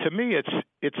to me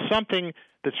it's something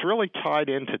that's really tied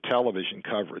into television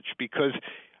coverage, because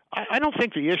I don't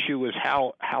think the issue is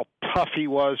how tough he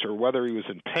was or whether he was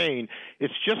in pain.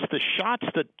 It's just the shots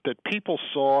that people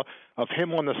saw of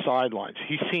him on the sidelines.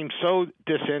 He seemed so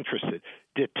disinterested,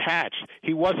 detached.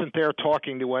 He wasn't there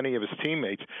talking to any of his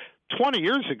teammates. 20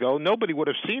 years ago, nobody would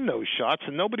have seen those shots,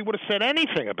 and nobody would have said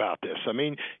anything about this. I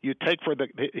mean, you take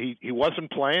he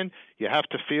wasn't playing. You have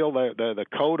to feel the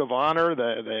code of honor,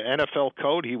 the NFL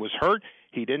code. He was hurt.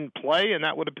 He didn't play, and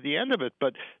that would have been the end of it.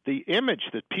 But the image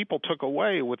that people took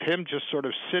away with him just sort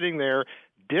of sitting there,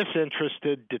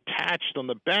 disinterested, detached on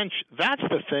the bench, that's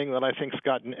the thing that I think's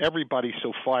gotten everybody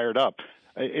so fired up.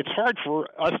 It's hard for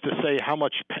us to say how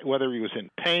much, whether he was in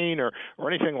pain or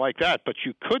anything like that, but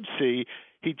you could see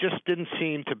he just didn't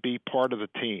seem to be part of the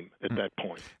team at that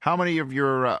point. How many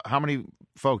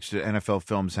folks do NFL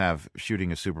Films have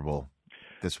shooting a Super Bowl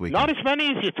this week? Not as many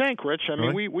as you think, Rich. I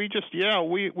mean, really? we just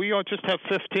have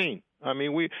 15. I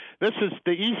mean, this is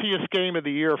the easiest game of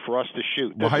the year for us to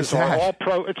shoot. Why is that?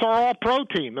 It's our all-pro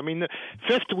team. I mean,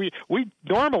 we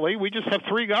normally just have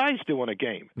 3 guys doing a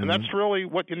game, and that's really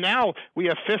what. Now we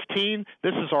have 15.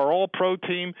 This is our all-pro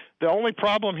team. The only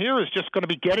problem here is just going to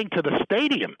be getting to the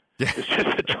stadium. It's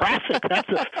just the traffic.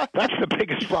 That's the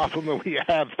biggest problem that we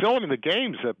have. Filming the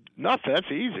games,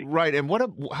 that's easy. Right. And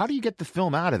how do you get the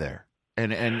film out of there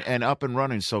and up and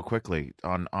running so quickly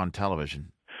on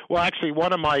television? Well, actually,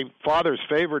 one of my father's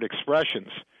favorite expressions,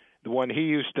 when he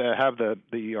used to have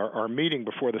our meeting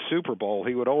before the Super Bowl,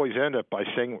 he would always end up by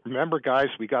saying, "Remember, guys,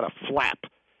 we got to flap."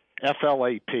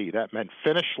 FLAP. That meant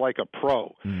finish like a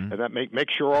pro, and that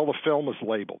make sure all the film is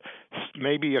labeled.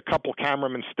 Maybe a couple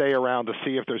cameramen stay around to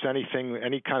see if there's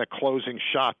any kind of closing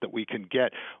shot that we can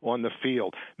get on the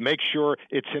field. Make sure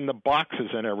it's in the boxes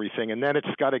and everything, and then it's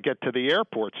got to get to the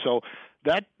airport. So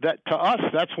that to us,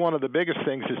 that's one of the biggest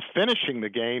things, is finishing the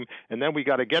game, and then we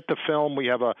got to get the film. We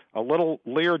have a little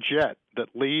Lear jet that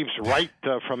leaves right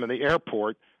from the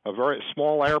airport, a very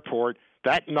small airport.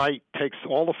 That night takes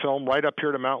all the film right up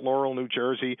here to Mount Laurel, New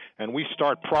Jersey, and we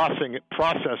start processing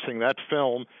that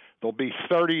film. There'll be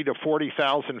 30 to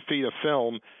 40,000 feet of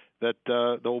film that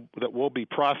we'll be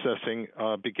processing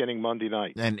beginning Monday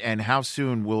night. And how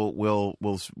soon will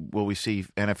we see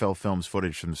NFL Films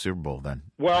footage from the Super Bowl then?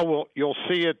 Well, you'll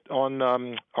see it on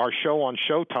our show on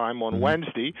Showtime on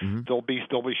Wednesday. There'll be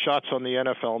shots on the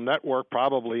NFL Network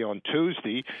probably on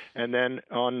Tuesday, and then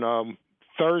on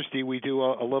Thursday we do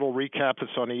a little recap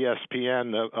that's on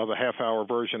ESPN of a half-hour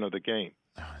version of the game.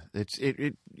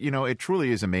 It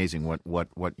truly is amazing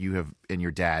what you have and your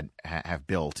dad have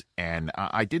built. And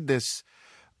I did this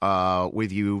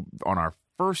with you on our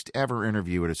first ever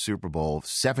interview at a Super Bowl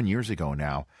 7 years ago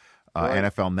now.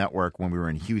 NFL Network when we were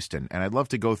in Houston. And I'd love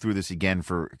to go through this again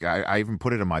I even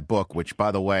put it in my book, which,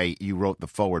 by the way, you wrote the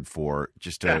forward for,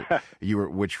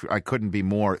 which I couldn't be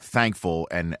more thankful.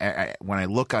 And when I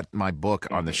look at my book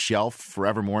on the shelf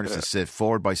forevermore, it says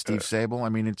forward by Steve Sabol. I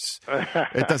mean,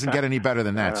 it doesn't get any better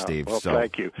than that, Steve. Well, so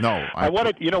thank you. No, I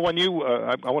want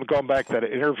to go back to that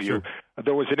interview. Sure.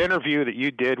 There was an interview that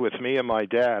you did with me and my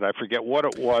dad. I forget what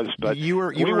it was, but we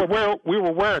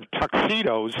were wearing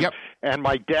tuxedos, and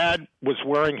my dad was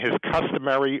wearing his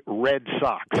customary red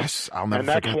socks. Yes, I'll never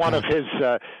forget that. And that's one of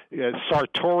his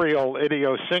sartorial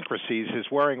idiosyncrasies, is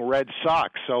wearing red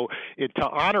socks. So to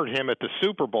honor him at the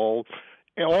Super Bowl,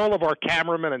 all of our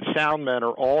cameramen and sound men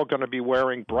are all going to be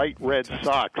wearing bright red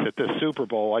socks at this Super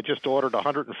Bowl. I just ordered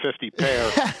 150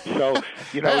 pairs. So,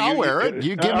 I'll wear it.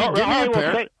 You give me a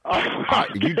pair.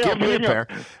 You give me a pair.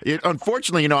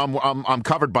 Unfortunately, I'm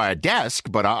covered by a desk,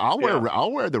 but I'll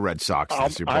wear the red socks at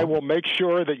the Super Bowl. I will make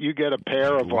sure that you get a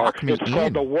pair of it's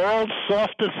called the world's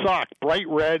softest sock, bright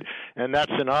red, and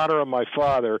that's in honor of my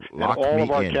father. And all of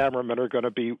our cameramen are going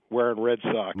to be wearing red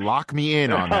socks. Lock me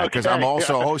in on that, because I'm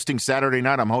also hosting Saturday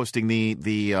night. I'm hosting the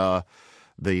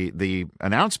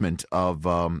announcement of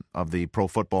the Pro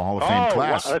Football Hall of Fame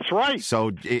class. That's right.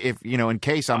 So if in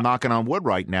case I'm knocking on wood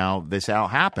right now, this all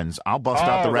happens, I'll bust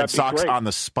out the red socks on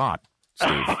the spot,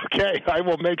 Steve. Okay, I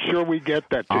will make sure we get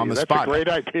that to on you. the That's spot. A great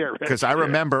idea. Because I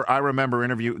remember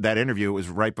that interview. It was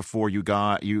right before you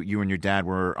and your dad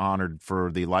were honored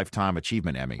for the Lifetime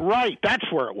Achievement Emmy. Right, that's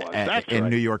where it was. In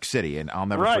New York City, and I'll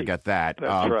never forget that.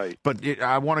 That's right. But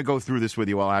I want to go through this with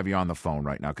you while I have you on the phone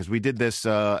right now, because we did this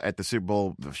at the Super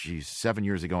Bowl 7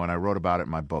 years ago, and I wrote about it in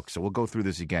my book. So we'll go through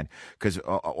this again, because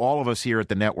all of us here at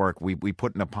the network, we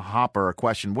put in a hopper a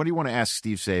question. What do you want to ask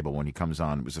Steve Sabol when he comes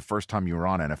on? It was the first time you were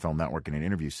on NFL Network in an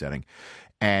interview setting,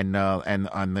 and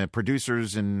on the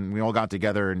producers, and we all got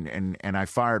together, and I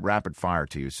fired rapid fire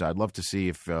to you. So I'd love to see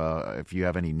if you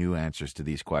have any new answers to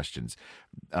these questions.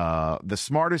 The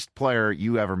smartest player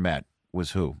you ever met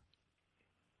was who?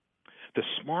 The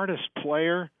smartest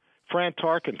player, Fran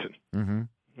Tarkenton. Mm-hmm.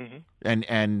 Mm-hmm.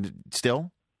 And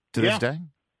still to this day.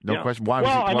 No question. Why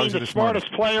was he the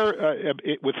smartest player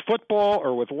with football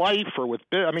or with life or with?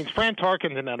 I mean, Fran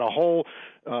Tarkenton had a whole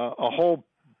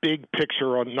big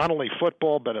picture on not only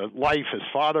football but a life. His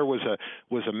father was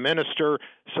a minister,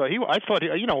 so I thought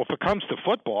if it comes to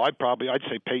football, I'd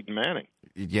say Peyton Manning.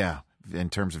 Yeah, in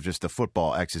terms of just the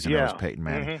football X's and O's, Peyton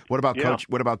Manning. Mm-hmm. What about coach?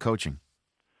 What about coaching?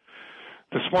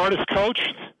 The smartest coach,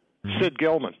 Sid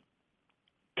Gilman.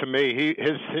 To me,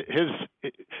 his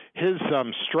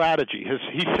strategy,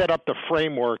 he set up the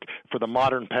framework for the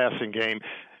modern passing game,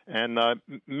 and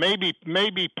maybe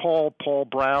Paul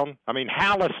Brown. I mean,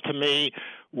 Hallis to me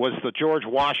was the George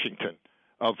Washington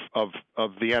of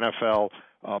the NFL.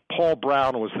 Paul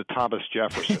Brown was the Thomas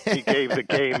Jefferson. He gave the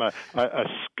game a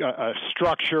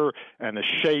structure and a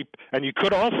shape, and you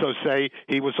could also say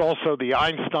he was also the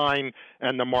Einstein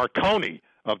and the Marconi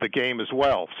of the game as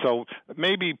well. So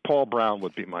maybe Paul Brown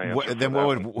would be my answer.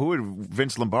 Who would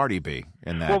Vince Lombardi be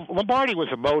in that? Well, Lombardi was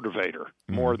a motivator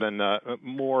more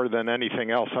than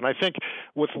anything else, and I think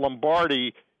with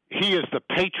Lombardi, he is the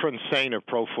patron saint of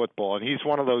pro football, and he's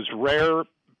one of those rare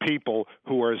people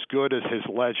who are as good as his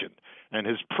legend. And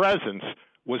his presence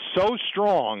was so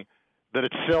strong that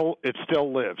it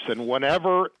still lives. And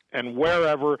whenever and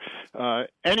wherever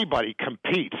anybody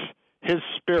competes, his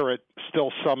spirit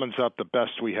still summons up the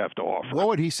best we have to offer. What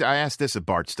would he say? I asked this of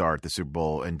Bart Starr at the Super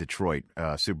Bowl in Detroit,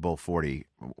 Super Bowl 40.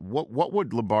 What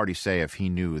would Lombardi say if he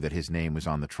knew that his name was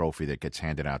on the trophy that gets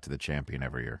handed out to the champion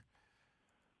every year?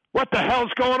 What the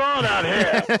hell's going on out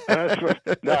here?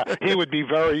 He would be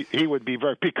very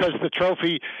because the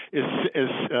trophy is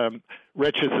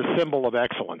Rich, is a symbol of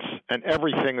excellence, and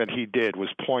everything that he did was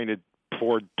pointed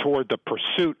toward the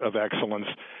pursuit of excellence,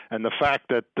 and the fact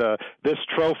that this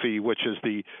trophy, which is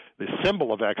the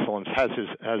symbol of excellence,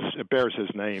 bears his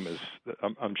name, is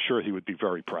I'm sure he would be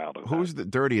very proud of. Who's the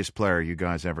dirtiest player you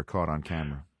guys ever caught on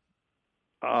camera?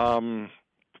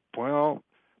 Well,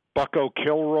 Bucko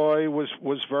Kilroy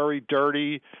was very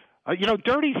dirty.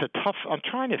 Dirty's a tough. I'm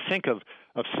trying to think of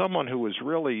someone who was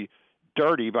really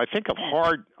dirty, but I think of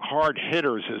hard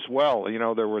hitters as well.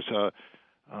 There was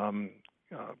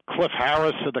Cliff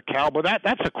Harris of the Cowboys.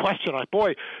 That's a question.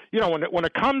 When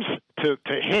it comes to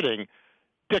hitting,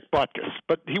 Dick Butkus,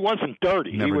 but he wasn't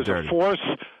dirty. Never he was dirty. A force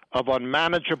of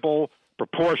unmanageable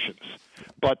proportions.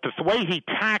 But the way he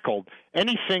tackled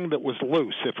anything that was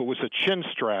loose, if it was a chin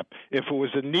strap, if it was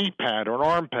a knee pad or an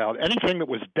arm pad, anything that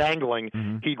was dangling,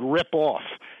 he'd rip off.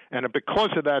 And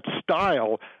because of that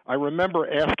style, I remember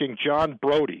asking John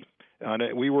Brody,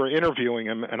 and we were interviewing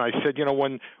him, and I said,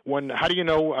 how do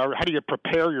you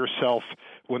prepare yourself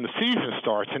when the season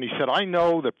starts? And he said, I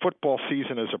know that football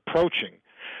season is approaching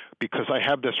because I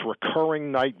have this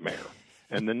recurring nightmare.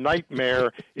 And the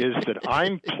nightmare is that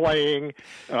I'm playing,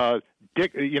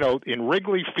 in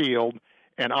Wrigley Field,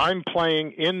 and I'm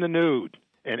playing in the nude,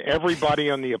 and everybody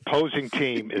on the opposing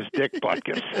team is Dick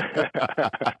Butkus.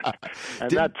 And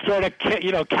that sort of,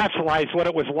 capsulized what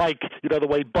it was like, the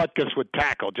way Butkus would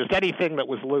tackle. Just anything that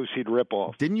was loose, he'd rip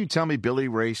off. Didn't you tell me Billy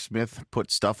Ray Smith put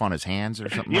stuff on his hands or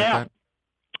something like that?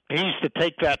 He used to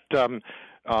take that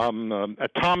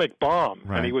atomic bomb,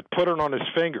 right, and he would put it on his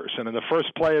fingers. And in the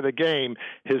first play of the game,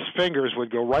 his fingers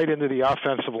would go right into the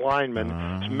offensive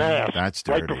lineman's mask. That's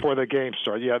dirty. Right before the game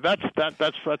started. Yeah, that's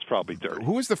probably dirty.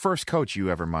 Who was the first coach you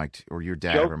ever mic'd, or your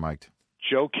dad ever mic'd?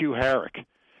 Joe Q. Herrick,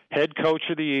 head coach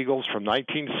of the Eagles from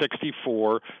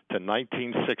 1964 to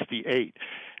 1968.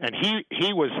 And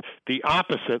he was the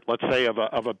opposite, let's say, of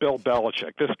a Bill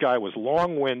Belichick. This guy was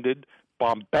long-winded,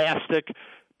 bombastic,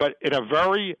 but in a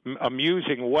very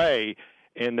amusing way,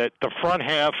 in that the front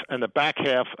half and the back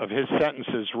half of his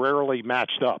sentences rarely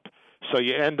matched up. So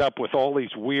you end up with all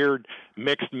these weird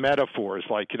mixed metaphors,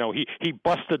 like, he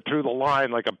busted through the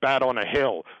line like a bat on a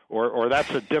hill, or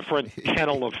that's a different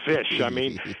kennel of fish. I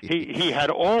mean, he had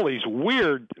all these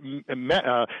weird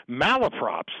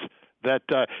malaprops that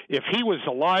if he was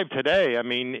alive today, I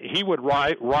mean, he would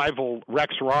rival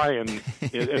Rex Ryan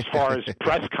as far as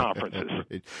press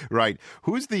conferences. Right.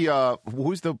 Who's the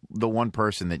one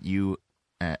person that you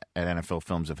at NFL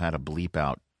Films have had to bleep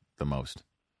out the most?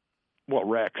 Well,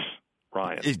 Rex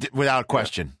Ryan, without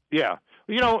question. Yeah.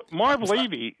 Marv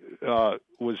Levy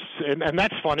was, and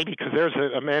that's funny because there's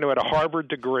a man who had a Harvard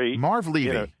degree. Marv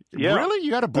Levy. Really?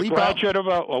 You got to bleep out? A graduate of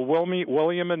a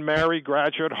William and Mary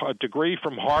graduate, a degree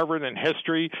from Harvard in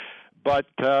history, But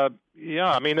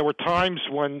yeah, I mean, there were times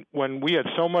when we had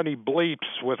so many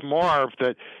bleeps with Marv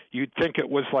that you'd think it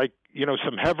was like,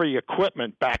 some heavy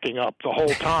equipment backing up the whole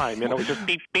time. It was just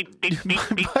beep, beep, beep, beep,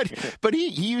 beep. But he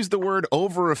used the word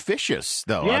over-officious,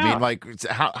 though. Yeah. I mean, like,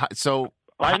 so...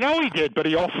 I know he did, but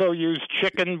he also used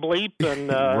chicken bleep and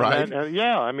right. And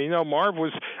yeah, I mean, Marv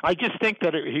was. I just think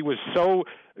that he was so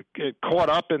caught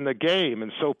up in the game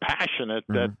and so passionate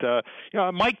that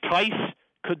Mike Tice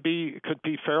could be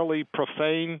fairly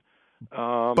profane.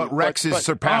 But Rex has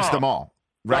surpassed them all.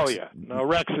 Rex. Oh yeah, no,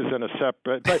 Rex is in a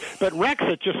separate. But Rex,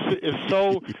 it just is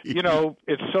so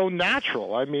it's so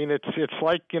natural. I mean, it's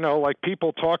like like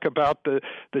people talk about the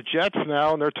Jets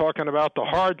now, and they're talking about the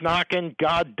hard knocking,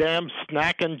 goddamn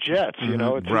snacking Jets.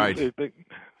 It's, right.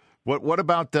 What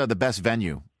about the best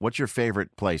venue? What's your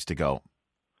favorite place to go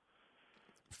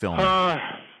film? Well,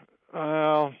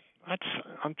 I'm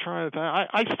trying to think.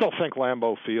 I still think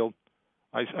Lambeau Field.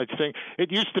 I think it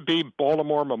used to be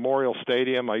Baltimore Memorial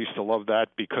Stadium. I used to love that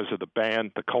because of the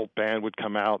band. The Cult band would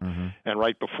come out, and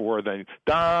right before they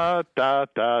da da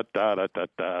da da da da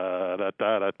da da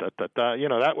da da da da.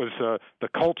 That was the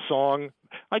Cult song.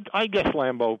 I guess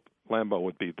Lambeau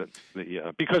would be the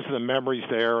because of the memories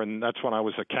there, and that's when I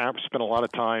was spent a lot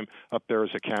of time up there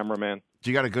as a cameraman.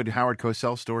 Do you got a good Howard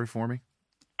Cosell story for me?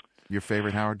 Your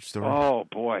favorite Howard story? Oh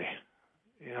boy,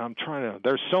 I'm trying to.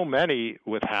 There's so many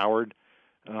with Howard.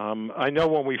 I know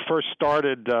when we first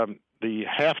started the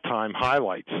halftime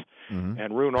highlights,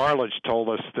 and Rune Arledge told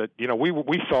us that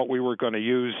we thought we were going to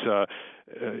use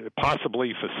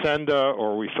possibly Facenda,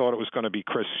 or we thought it was going to be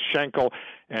Chris Schenkel,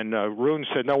 and Rune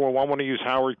said no, I want to use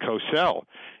Howard Cosell.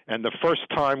 And the first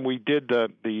time we did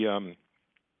we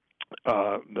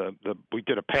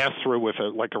did a pass through with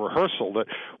a rehearsal, that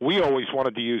we always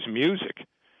wanted to use music.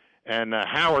 And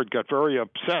Howard got very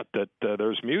upset that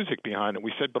there's music behind it.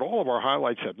 We said, but all of our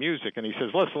highlights have music. And he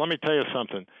says, listen, let me tell you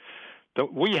something.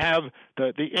 We have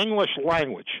the English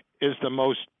language is the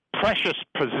most precious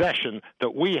possession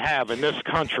that we have in this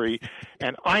country,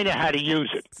 and I know how to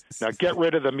use it. Now get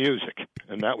rid of the music.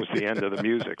 And that was the end of the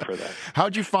music for that.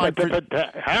 How'd you find? But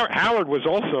Howard was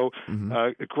also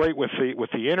great with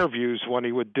the interviews when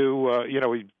he would do.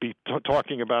 He'd be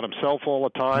talking about himself all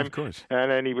the time. Of course. And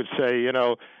then he would say,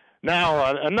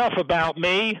 now, enough about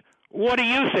me. What do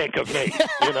you think of me?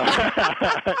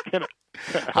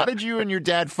 How did you and your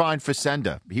dad find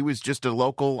Facenda? He was just a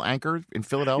local anchor in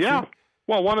Philadelphia? Yeah.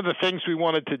 Well, one of the things we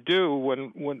wanted to do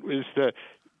when is to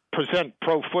present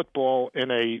pro football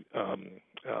in a,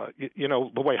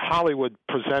 the way Hollywood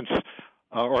presents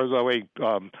or the way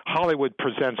Hollywood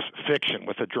presents fiction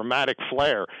with a dramatic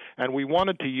flair. And we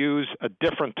wanted to use a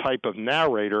different type of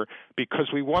narrator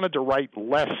because we wanted to write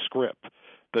less script.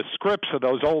 The scripts of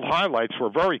those old highlights were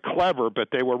very clever, but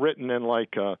they were written in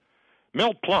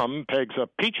Milt Plum pegs a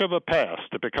peach of a pass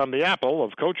to become the apple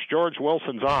of Coach George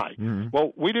Wilson's eye.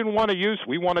 Well, we didn't want to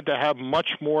we wanted to have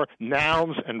much more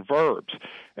nouns and verbs.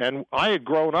 And I had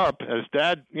grown up as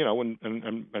Dad,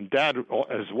 and Dad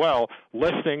as well,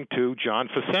 listening to John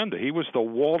Facenda. He was the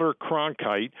Walter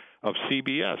Cronkite of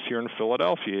CBS here in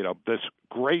Philadelphia, this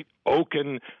great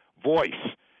oaken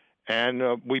voice. And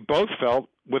we both felt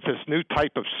with this new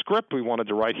type of script we wanted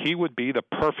to write, he would be the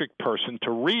perfect person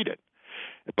to read it.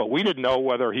 But we didn't know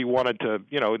whether he wanted to,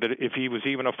 that if he was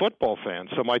even a football fan.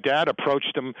 So my dad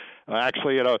approached him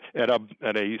actually at a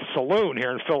saloon here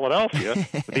in Philadelphia,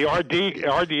 the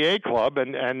RDA Club,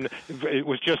 and it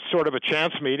was just sort of a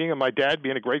chance meeting. And my dad,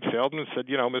 being a great salesman, said,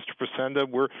 Mr. Facenda,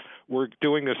 we're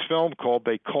doing this film called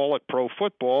They Call It Pro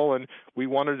Football, and we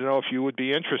wanted to know if you would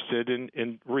be interested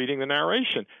in reading the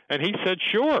narration. And he said,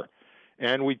 sure.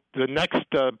 And the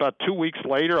next about 2 weeks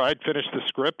later, I'd finished the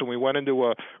script, and we went into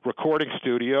a recording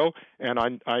studio. And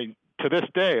I to this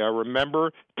day, I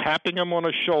remember tapping him on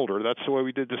his shoulder. That's the way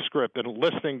we did the script, and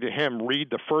listening to him read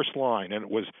the first line. And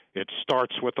it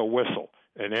starts with a whistle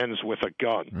and ends with a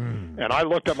gun. And I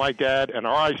looked at my dad, and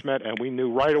our eyes met, and we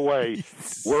knew right away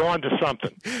we're on to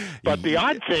something. But the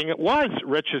odd thing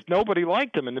Rich, is nobody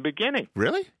liked him in the beginning.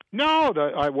 Really? No,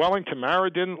 Wellington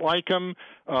Mara didn't like him.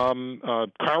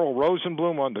 Carl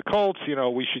Rosenblum on the Colts,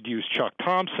 we should use Chuck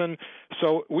Thompson.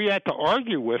 So we had to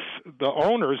argue with the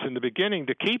owners in the beginning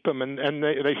to keep him, and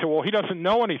they said, well, he doesn't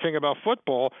know anything about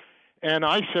football. And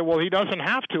I said, well, he doesn't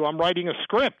have to. I'm writing a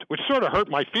script, which sort of hurt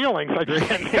my feelings. I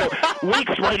spent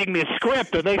weeks writing this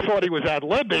script, and they thought he was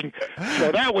ad-libbing.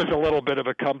 So that was a little bit of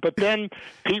a come. But then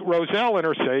Pete Rozelle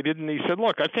interceded, and he said,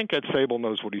 look, I think Ed Sabol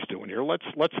knows what he's doing here. Let's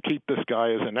keep this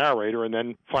guy as a narrator. And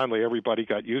then finally everybody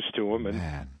got used to him,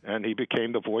 and he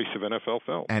became the voice of NFL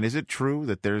film. And is it true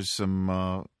that there's some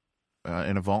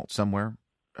in a vault somewhere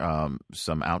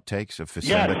some outtakes of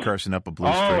Facenda cursing up a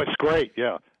blue streak? Oh, it's great.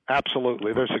 Yeah,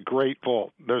 absolutely. There's a great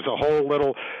vault. There's a whole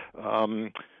little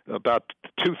about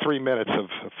 2-3 minutes of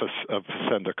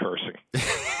Facenda cursing.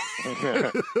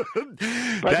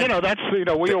 But that's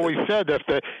we always said if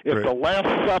the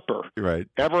Last Supper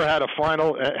ever had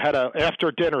a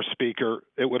after dinner speaker,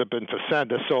 it would have been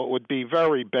Facenda. So it would be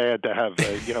very bad to have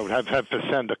have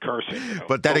Facenda cursing.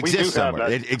 But that exists somewhere.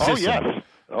 It exists. Oh yes.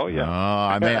 Oh yeah.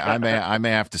 I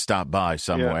may have to stop by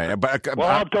somewhere. Yeah. But,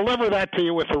 I'll deliver that to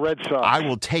you with the Red Sox. I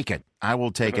will take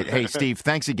it. Hey, Steve,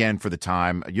 thanks again for the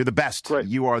time. You're the best. Great.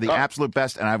 You are the absolute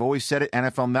best. And I've always said it,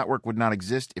 NFL Network would not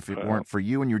exist if it weren't for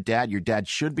you and your dad. Your dad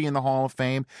should be in the Hall of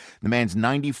Fame. The man's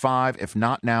 95. If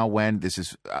not now, when? This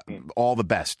is all the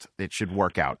best. It should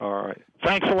work out. All right.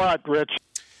 Thanks a lot, Rich.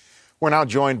 We're now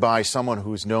joined by someone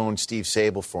who's known Steve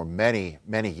Sabol for many,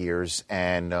 many years,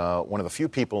 and one of the few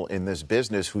people in this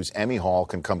business whose Emmy Hall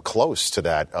can come close to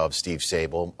that of Steve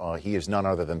Sabol. He is none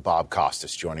other than Bob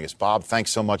Costas joining us. Bob,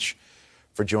 thanks so much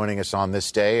for joining us on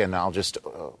this day, and I'll just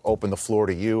open the floor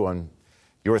to you on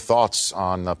your thoughts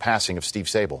on the passing of Steve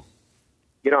Sabol.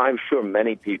 I'm sure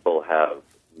many people have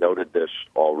noted this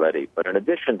already, but in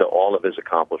addition to all of his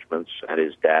accomplishments and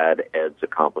his dad, Ed's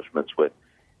accomplishments with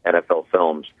NFL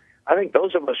Films, I think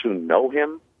those of us who know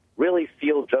him really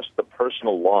feel just the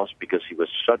personal loss because he was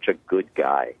such a good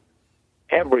guy.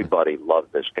 Everybody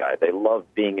loved this guy. They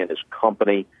loved being in his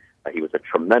company. He was a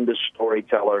tremendous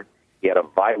storyteller. He had a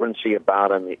vibrancy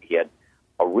about him. He had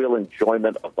a real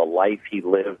enjoyment of the life he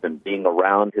lived and being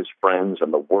around his friends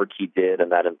and the work he did,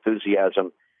 and that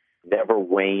enthusiasm never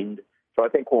waned. So I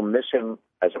think we'll miss him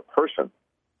as a person.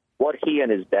 What he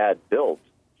and his dad built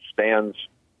stands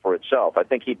for itself. I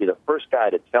think he'd be the first guy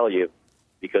to tell you,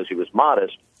 because he was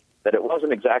modest, that it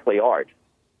wasn't exactly art,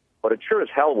 but it sure as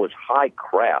hell was high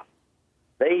craft.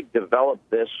 They developed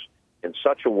this in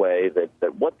such a way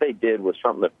that what they did was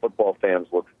something that football fans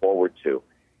looked forward to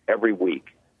every week.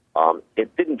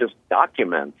 It didn't just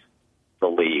document the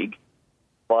league,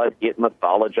 but it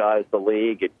mythologized the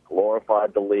league, it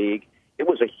glorified the league. It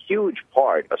was a huge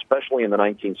part, especially in the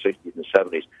 1960s and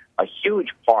 70s, a huge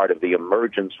part of the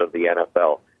emergence of the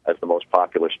NFL as the most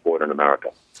popular sport in America.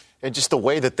 And just the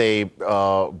way that they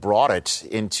brought it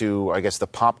into, I guess, the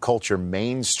pop culture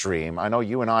mainstream. I know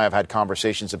you and I have had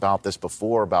conversations about this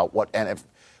before, about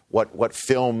what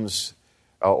films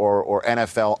or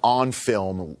NFL on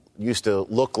film used to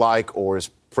look like or is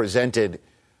presented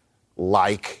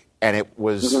like, and it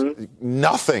was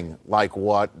nothing like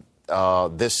what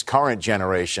this current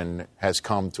generation has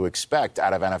come to expect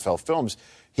out of NFL films.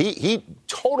 He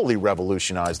totally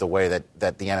revolutionized the way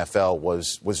that the NFL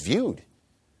was viewed.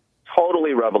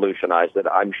 Totally revolutionized it.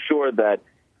 I'm sure that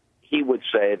he would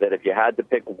say that if you had to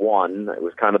pick one, it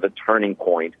was kind of the turning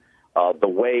point. The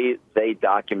way they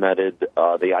documented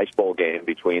the Ice Bowl game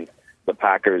between the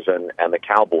Packers and the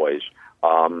Cowboys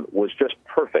was just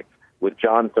perfect, with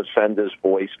John Facenda's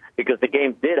voice, because the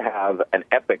game did have an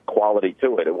epic quality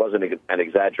to it. It wasn't an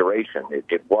exaggeration.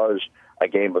 It was a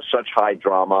game of such high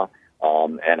drama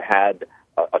and had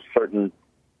a certain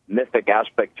mythic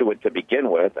aspect to it to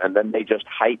begin with, and then they just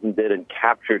heightened it and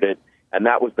captured it, and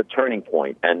that was the turning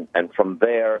point. And from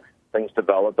there, things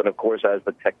developed, and of course, as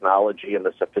the technology and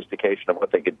the sophistication of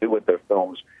what they could do with their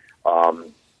films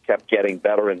kept getting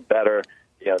better and better,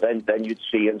 then you'd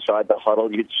see inside the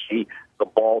huddle, you'd see the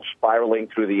ball spiraling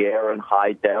through the air in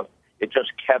high def. It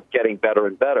just kept getting better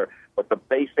and better. But the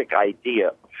basic idea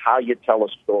of how you tell a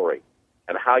story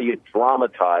and how you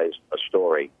dramatize a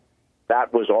story,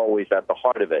 that was always at the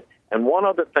heart of it. And one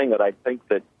other thing that I think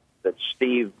that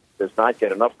Steve does not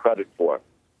get enough credit for,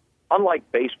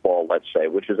 unlike baseball, let's say,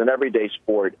 which is an everyday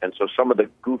sport, and so some of the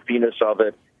goofiness of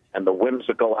it and the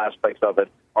whimsical aspects of it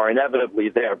are inevitably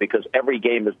there because every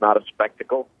game is not a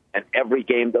spectacle and every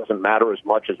game doesn't matter as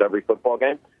much as every football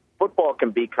game. Football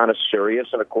can be kind of serious,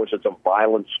 and of course it's a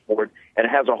violent sport and it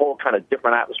has a whole kind of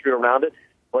different atmosphere around it.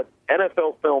 But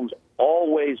NFL films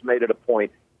always made it a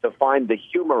point to find the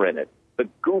humor in it, the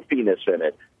goofiness in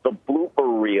it, the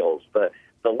blooper reels, the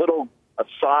little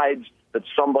asides that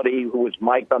somebody who is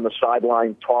mic'd on the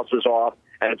sideline tosses off,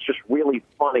 and it's just really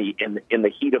funny in the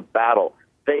heat of battle.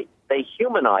 They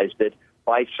humanized it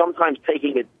by sometimes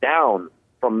taking it down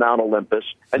from Mount Olympus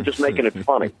and just making it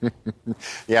funny.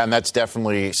 Yeah, and that's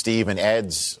definitely Steve and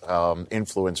Ed's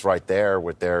influence right there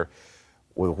with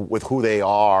who they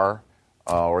are,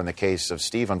 or in the case of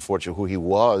Steve, unfortunately, who he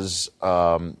was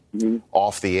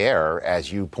off the air,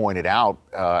 as you pointed out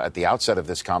at the outset of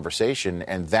this conversation,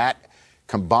 and that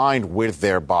combined with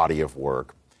their body of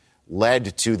work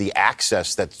led to the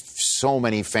access that so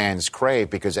many fans crave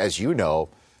because, as you know,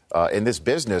 in this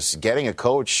business, getting a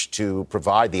coach to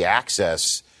provide the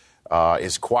access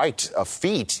is quite a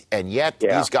feat, and yet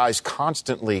these guys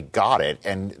constantly got it.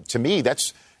 And to me,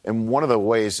 that's in one of the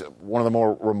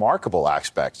more remarkable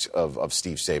aspects of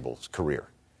Steve Sabol's career.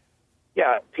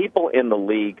 Yeah, people in the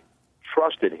league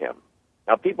trusted him.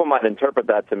 Now, people might interpret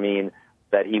that to mean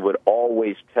that he would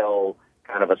always tell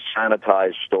kind of a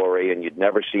sanitized story, and you'd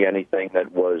never see anything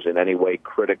that was in any way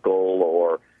critical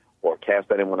or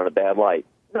cast anyone in a bad light.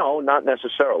 No, not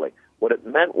necessarily. What it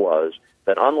meant was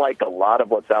that unlike a lot of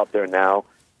what's out there now,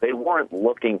 they weren't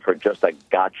looking for just a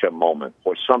gotcha moment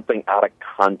or something out of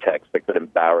context that could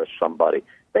embarrass somebody.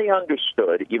 They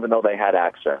understood, even though they had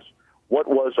access, what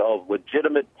was of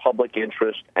legitimate public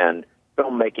interest and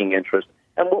filmmaking interest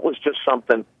and what was just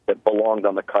something that belonged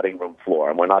on the cutting room floor,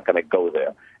 and we're not going to go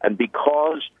there. And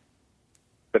because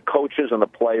the coaches and the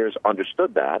players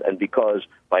understood that, and because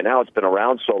by now it's been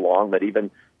around so long that even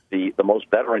the most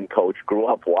veteran coach grew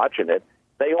up watching it,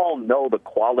 they all know the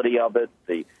quality of it,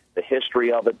 the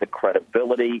history of it, the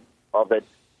credibility of it,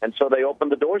 and so they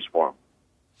opened the doors for him.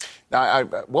 Now,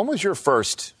 when was your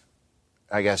first,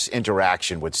 I guess,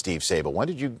 interaction with Steve Sabol? When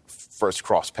did you first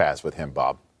cross paths with him,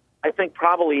 Bob? I think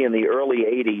probably in the early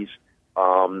 80s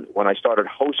when I started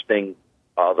hosting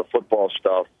the football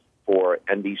stuff for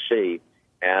NBC.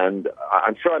 And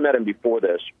I'm sure I met him before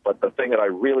this, but the thing that I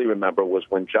really remember was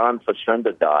when John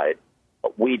Facenda died,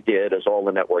 we did, as all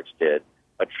the networks did,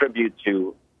 a tribute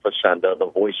to Facenda, the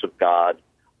voice of God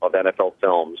of NFL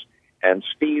films. And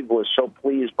Steve was so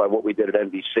pleased by what we did at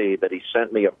NBC that he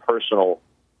sent me a personal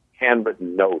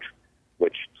handwritten note,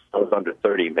 which those under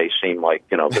 30 may seem like,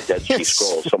 the Dead Sea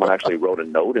Scrolls. Someone actually wrote a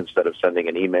note instead of sending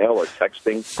an email or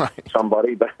texting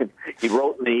somebody. But he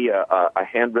wrote me a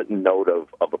handwritten note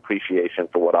of appreciation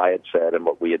for what I had said and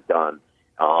what we had done.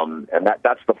 And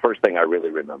that's the first thing I really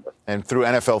remember. And through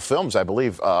NFL Films, I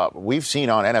believe, we've seen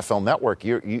on NFL Network,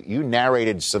 you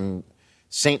narrated some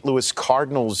St. Louis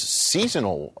Cardinals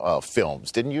seasonal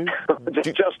films, didn't you?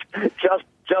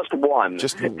 just one.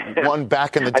 Just one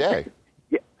back in the day.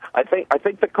 I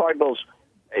think the Cardinals,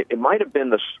 it might have been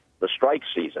the strike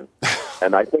season,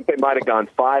 and I think they might have gone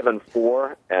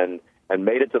 5-4 and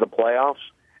made it to the playoffs.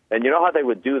 And you know how they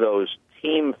would do those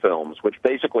team films, which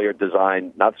basically are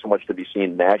designed not so much to be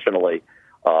seen nationally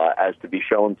as to be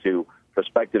shown to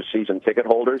prospective season ticket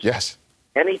holders? Yes.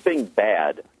 Anything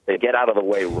bad, they get out of the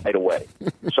way right away.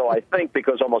 So I think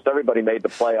because almost everybody made the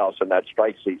playoffs in that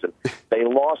strike season, they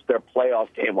lost their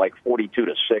playoff game like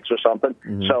 42-6 or something.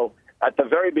 Mm-hmm. So at the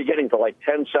very beginning, for like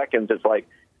 10 seconds, it's like,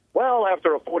 well,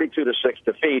 after a 42-6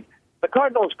 defeat, the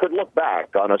Cardinals could look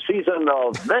back on a season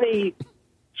of many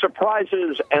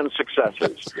surprises and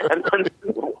successes. And then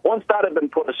once that had been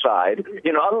put aside,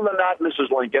 other than that, Mrs.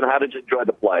 Lincoln, how did you enjoy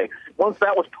the play? Once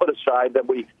that was put aside, then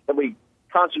we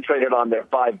concentrated on their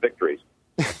 5 victories.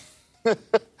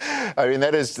 I mean,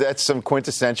 that's some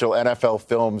quintessential NFL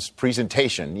Films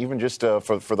presentation, even just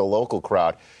for the local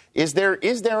crowd. Is there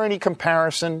any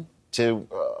comparison to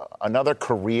another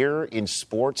career in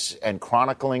sports and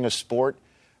chronicling a sport?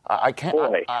 I can't.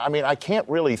 I can't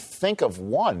really think of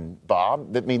one,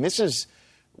 Bob. I mean, this is,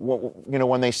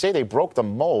 when they say they broke the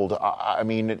mold. I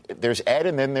mean, there's Ed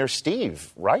and then there's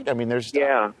Steve, right? I mean, there's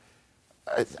you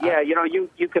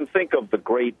can think of the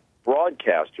great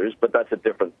broadcasters, but that's a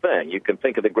different thing. You can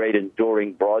think of the great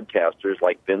enduring broadcasters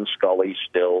like Vin Scully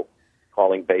still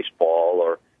calling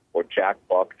baseball, or Jack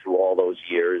Buck through all those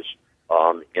years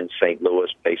in St. Louis,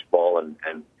 baseball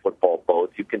and football both.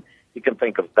 You can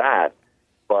think of that.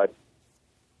 But,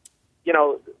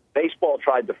 baseball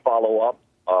tried to follow up.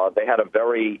 They had a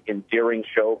very endearing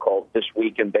show called This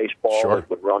Week in Baseball. Sure. It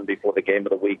would run before the game of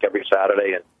the week every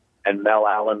Saturday, and Mel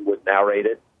Allen would narrate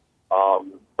it.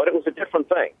 But it was a different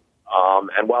thing.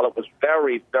 And while it was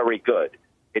very, very good,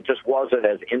 it just wasn't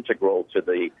as integral to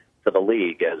the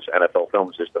league as NFL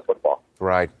Films is to football.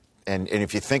 Right. And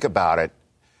if you think about it,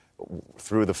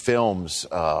 through the films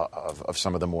of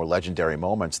some of the more legendary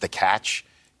moments, The Catch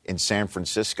in San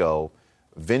Francisco,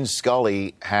 Vin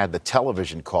Scully had the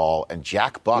television call and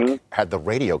Jack Buck had the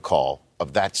radio call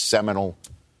of that seminal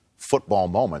football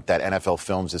moment that NFL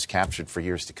Films has captured for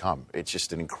years to come. It's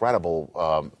just an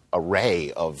incredible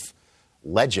array of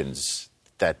legends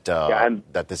that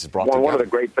this has brought together. One of the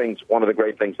great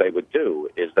things they would do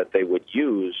is that they would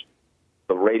use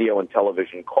the radio and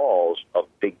television calls of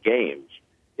big games.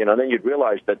 Then you'd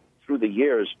realize that through the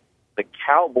years, the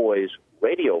Cowboys'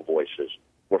 radio voices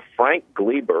were Frank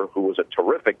Gleber, who was a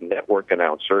terrific network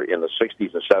announcer in the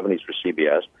 60s and 70s for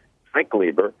CBS, Frank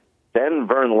Gleber, then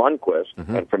Vern Lundquist,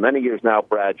 and for many years now,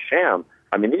 Brad Sham.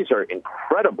 I mean, these are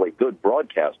incredibly good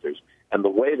broadcasters, and the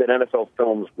way that NFL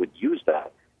Films would use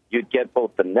that you'd get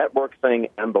both the network thing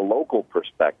and the local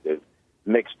perspective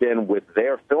mixed in with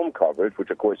their film coverage, which,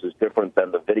 of course, is different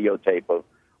than the videotape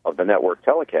of the network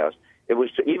telecast. It was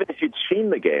even if you'd seen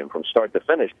the game from start to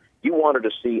finish, you wanted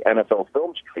to see NFL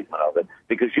Films' treatment of it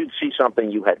because you'd see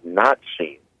something you had not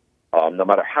seen. No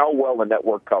matter how well the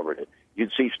network covered it,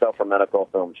 you'd see stuff from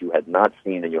NFL Films you had not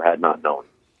seen and you had not known.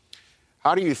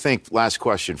 How do you think, last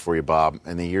question for you, Bob,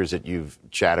 in the years that you've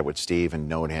chatted with Steve and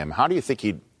known him, how do you think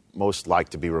he'd most like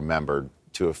to be remembered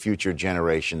to a future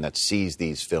generation that sees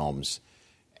these films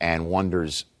and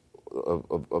wonders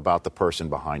about the person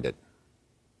behind it?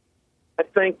 I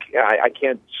think I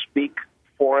can't speak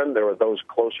for him. There are those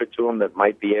closer to him that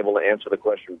might be able to answer the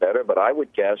question better, but I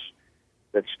would guess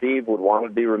that Steve would want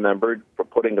to be remembered for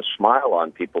putting a smile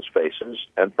on people's faces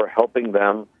and for helping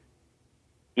them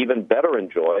even better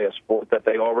enjoy a sport that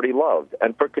they already loved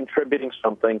and for contributing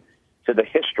something to the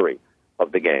history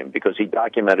of the game because he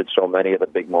documented so many of the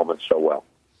big moments so well.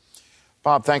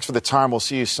 Bob, thanks for the time. We'll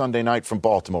see you Sunday night from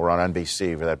Baltimore on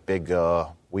NBC for that big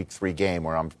Week 3 game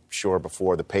where I'm sure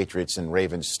before the Patriots and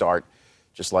Ravens start,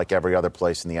 just like every other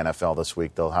place in the NFL this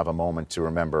week, they'll have a moment to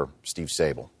remember Steve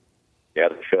Sabol. Yeah,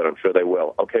 they should. I'm sure they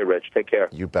will. Okay, Rich, take care.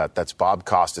 You bet. That's Bob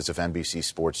Costas of NBC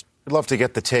Sports. I'd love to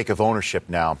get the take of ownership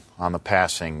now on the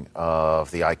passing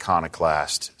of the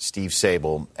iconoclast, Steve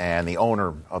Sabol, and the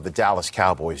owner of the Dallas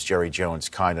Cowboys, Jerry Jones,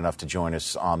 kind enough to join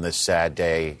us on this sad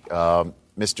day.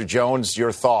 Mr. Jones,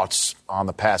 your thoughts on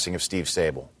the passing of Steve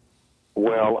Sabol?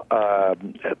 Well,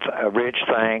 Rich,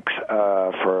 thanks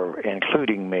for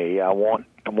including me. I want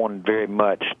very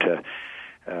much to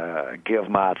give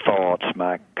my thoughts,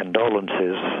 my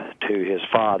condolences to his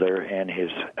father and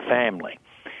his family.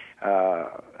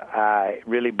 I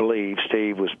really believe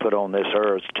Steve was put on this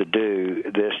earth to do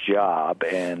this job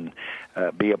and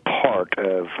be a part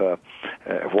of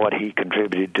what he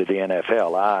contributed to the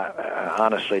NFL. I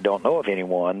honestly don't know of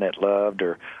anyone that loved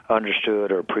or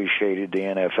understood or appreciated the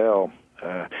NFL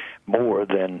more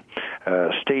than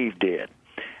Steve did.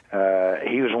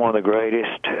 He was one of the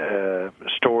greatest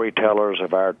storytellers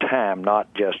of our time,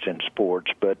 not just in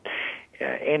sports, but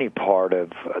any part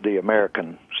of the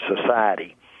American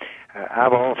society.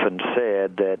 I've often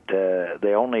said that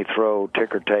they only throw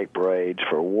ticker tape parades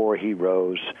for war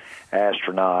heroes,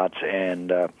 astronauts,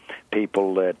 and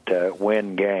people that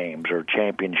win games or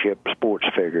championship sports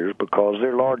figures because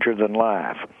they're larger than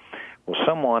life. Well,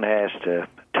 someone has to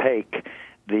take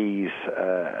these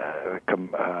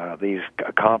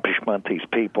accomplishments, these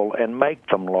people, and make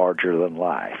them larger than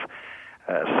life.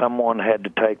 Someone had to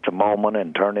take the moment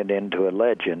and turn it into a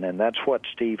legend, and that's what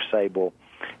Steve Sabol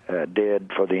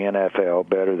did for the NFL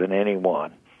better than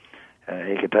anyone.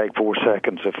 He could take 4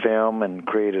 seconds of film and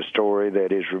create a story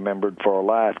that is remembered for a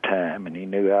lifetime, and he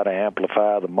knew how to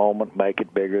amplify the moment, make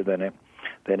it bigger than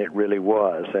it really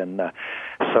was. And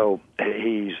so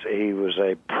he was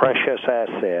a precious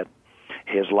asset,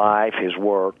 his life, his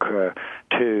work,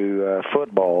 to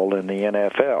football in the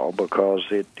NFL because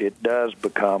it does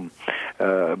become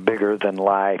bigger than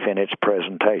life in its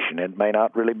presentation. It may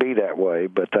not really be that way,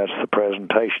 but that's the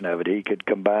presentation of it. He could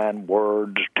combine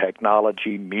words,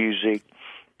 technology, music,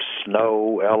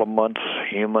 snow, elements,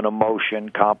 human emotion,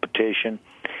 competition,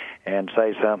 and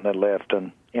say something that left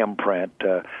an imprint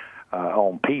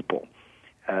on people.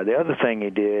 The other thing he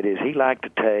did is he liked to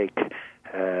take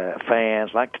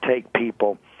fans, liked to take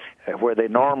people where they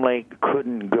normally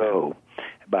couldn't go,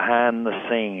 behind the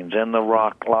scenes, in the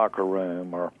locker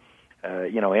room, or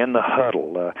in the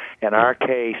huddle. In our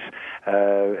case,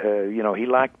 he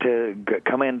liked to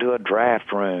come into a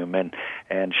draft room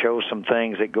and show some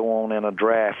things that go on in a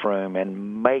draft room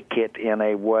and make it in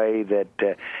a way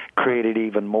that created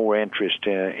even more interest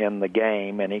in the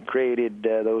game. And he created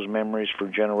those memories for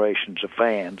generations of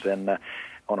fans. And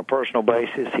on a personal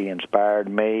basis, he inspired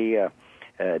me.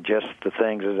 Just the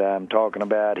things that I'm talking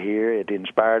about here, it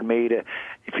inspired me to,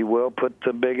 if you will, put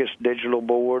the biggest digital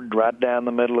board right down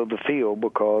the middle of the field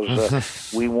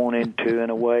because we wanted to,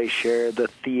 in a way, share the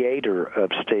theater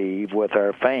of Steve with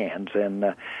our fans.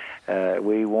 And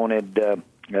we wanted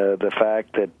the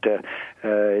fact that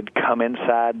it'd come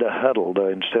inside the huddle.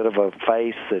 Instead of a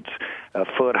face that's a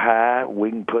foot high, we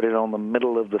can put it on the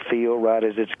middle of the field right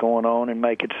as it's going on and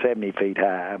make it 70 feet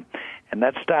high. And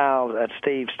that's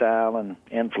Steve's style and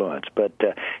influence. But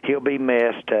he'll be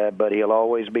missed, but he'll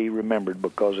always be remembered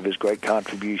because of his great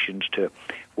contributions to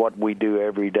what we do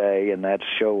every day, and that's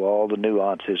show all the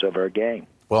nuances of our game.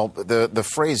 Well, the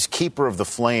phrase "keeper of the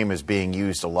flame" is being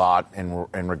used a lot in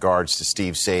regards to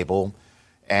Steve Sabol.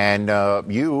 And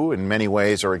you, in many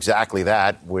ways, are exactly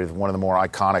that, with one of the more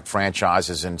iconic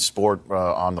franchises in sport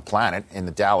on the planet, in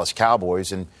the Dallas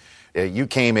Cowboys. And You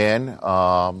came in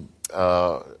the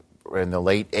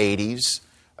late 80s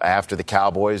after the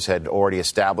Cowboys had already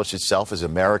established itself as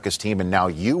America's team, and now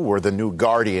you were the new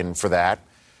guardian for that.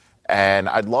 And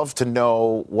I'd love to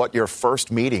know what your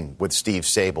first meeting with Steve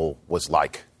Sabol was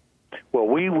like. Well,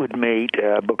 we would meet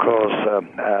because,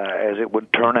 as it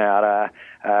would turn out,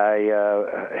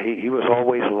 he was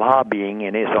always lobbying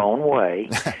in his own way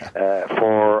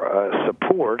for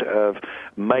support of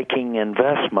making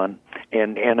investment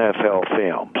in NFL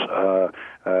films,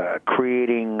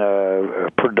 creating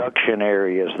production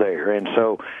areas there. And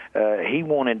so he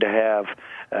wanted to have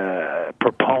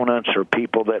proponents or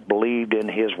people that believed in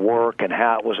his work and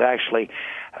how it was actually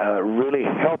really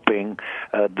helping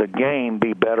the game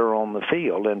be better on the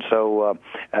field. And so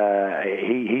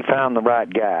he found the right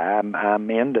guy. I'm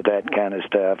into that kind of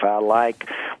stuff. I like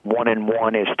 1 and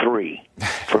 1 is 3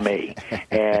 for me.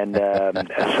 And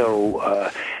so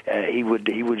he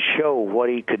would show what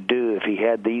he could do if he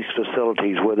had these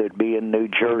facilities, whether it be in New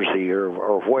Jersey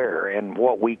or where, and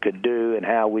what we could do and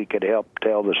how we could help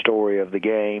tell the story of the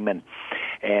game. And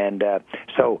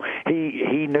so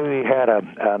he knew he had a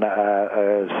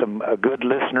good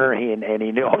listener, and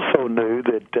he also knew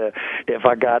that if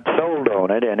I got sold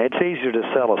on it, and it's easier to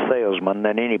sell a salesman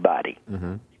than anybody.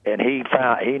 Mm-hmm. And he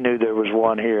knew there was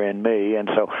one here in me, and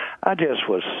so I just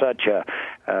was such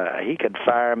he could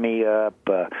fire me up.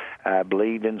 I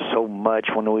believed in so much.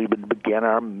 When we would begin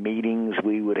our meetings,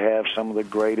 we would have some of the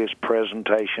greatest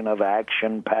presentation of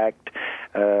action-packed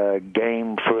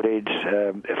game footage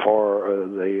for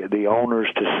the owners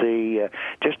to see,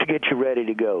 just to get you ready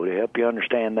to go, to help you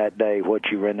understand that day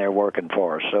what you were in there working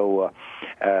for. So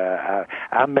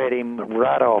I met him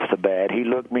right off the bat. He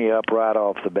looked me up right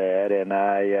off the bat, and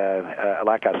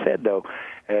like I said, though,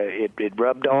 it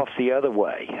rubbed off the other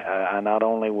way. I not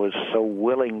only was so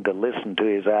willing to listen to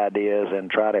his ideas and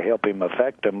try to help him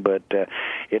affect them, but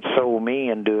it sold me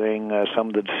in doing some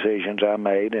of the decisions I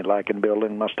made, like in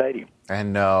building my stadium.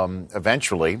 And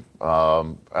eventually,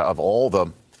 of all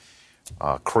the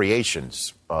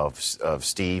creations of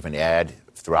Steve and Ed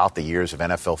throughout the years of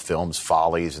NFL Films,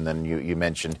 Follies, and then you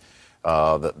mentioned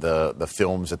the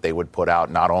films that they would put out,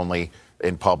 not only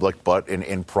in public but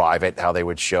in private, how they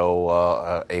would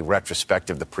show a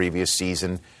retrospective of the previous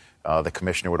season. The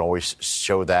commissioner would always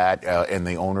show that in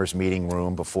the owner's meeting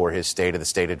room before his State of the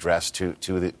State address to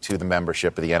the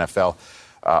membership of the NFL.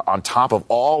 On top of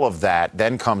all of that,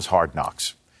 then comes Hard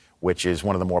Knocks, which is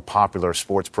one of the more popular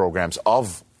sports programs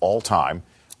of all time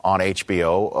on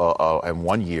HBO. And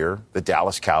 1 year, the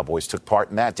Dallas Cowboys took part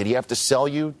in that. Did he have to sell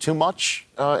you too much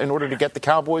in order to get the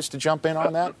Cowboys to jump in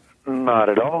on that? Not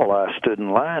at all. I stood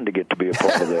in line to get to be a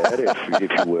part of that,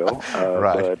 if you will.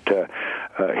 Right.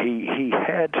 But he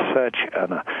had such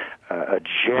a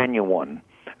genuine,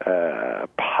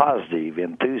 positive,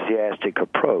 enthusiastic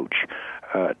approach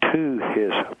to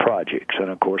his projects.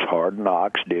 And, of course, Hard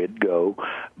Knocks did go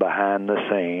behind the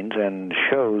scenes and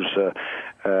shows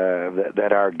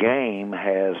that our game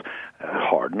has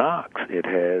hard knocks.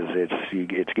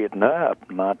 It's getting up,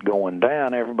 not going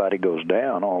down. Everybody goes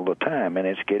down all the time, and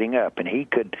it's getting up. And he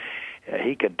could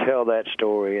tell that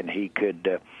story, and he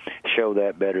could show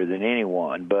that better than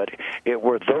anyone. But it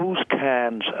were those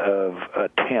kinds of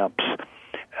attempts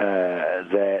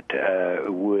that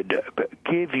would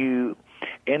give you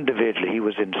individually. He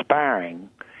was inspiring,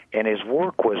 and his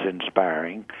work was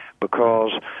inspiring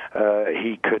because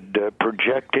he could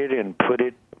project it and put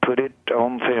it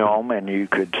on film, and you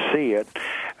could see it.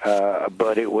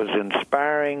 But it was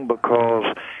inspiring because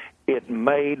it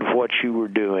made what you were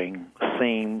doing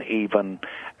seem even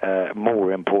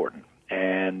more important.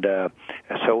 And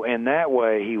so in that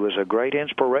way, he was a great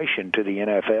inspiration to the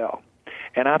NFL.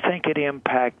 And I think it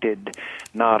impacted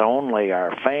not only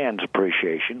our fans'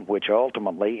 appreciation, which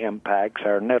ultimately impacts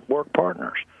our network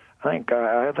partners.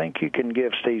 I think you can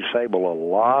give Steve Sabol a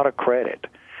lot of credit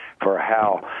for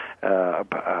how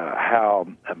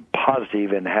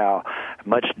positive and how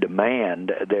much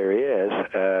demand there is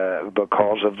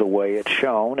because of the way it's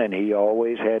shown, and he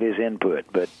always had his input.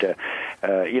 But the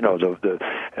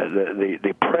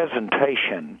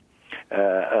presentation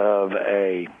of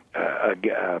a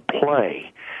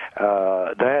play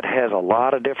that has a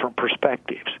lot of different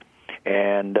perspectives.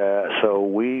 And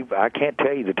so I can't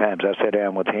tell you the times I sat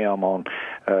down with him on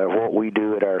what we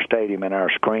do at our stadium and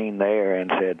our screen there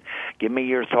and said, give me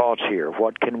your thoughts here.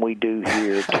 What can we do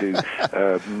here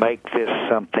to make this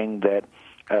something that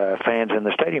fans in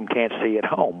the stadium can't see at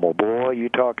home? Well, boy, you're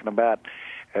talking about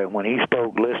when he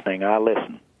spoke listening, I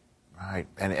listened. Right.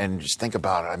 And just think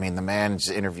about it. I mean, the man's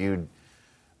interviewed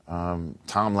Tom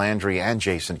Landry and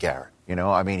Jason Garrett. You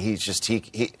know, I mean, he's just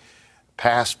he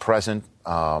past, present,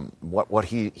 what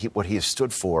he has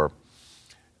stood for.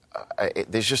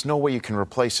 There's just no way you can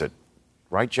replace it,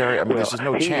 right, Jerry? I mean, there's just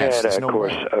no chance. He had, there's of no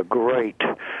course, way. a great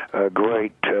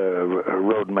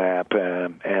roadmap,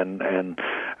 and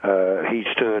he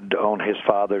stood on his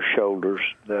father's shoulders.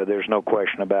 There's no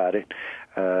question about it.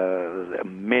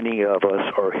 Many of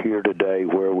us are here today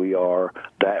where we are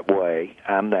that way.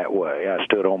 I'm that way. I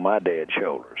stood on my dad's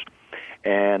shoulders.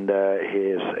 And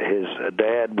his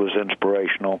dad was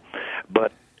inspirational,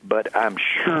 but I'm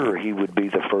sure he would be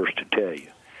the first to tell you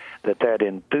that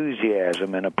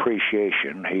enthusiasm and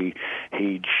appreciation,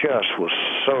 he just was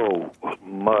so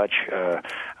much,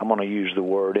 I'm going to use the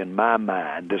word in my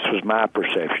mind, this was my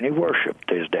perception, he worshipped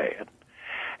his dad.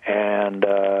 And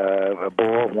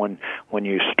boy, when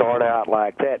you start out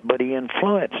like that, but he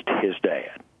influenced his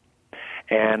dad.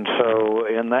 And so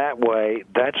in that way,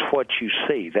 that's what you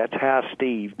see. That's how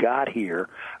Steve got here,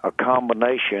 a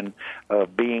combination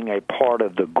of being a part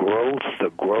of the growth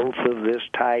of this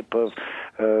type of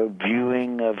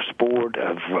viewing of sport,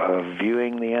 of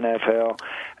viewing the NFL,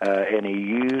 and he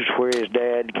used where his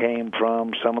dad came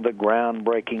from, some of the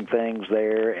groundbreaking things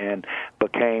there, and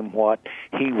became what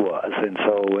he was. And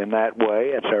so in that way,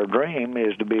 it's our dream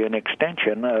is to be an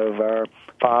extension of our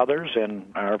fathers,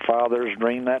 and our fathers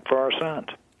dream that for our sons.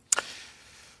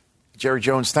 Jerry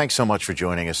Jones, thanks so much for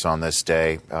joining us on this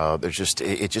day.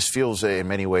 It just feels in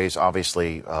many ways,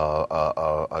 obviously,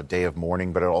 a day of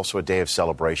mourning, but also a day of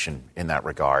celebration in that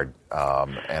regard.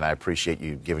 And I appreciate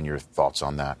you giving your thoughts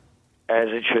on that. As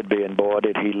it should be, and boy,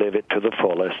 did he live it to the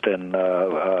fullest. And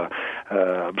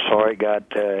I'm sorry it got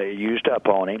used up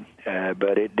on him,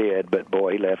 but it did. But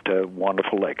boy, he left a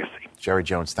wonderful legacy. Jerry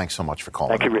Jones, thanks so much for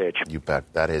calling. Thank you, Rich. You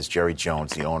bet. That is Jerry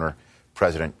Jones, the owner,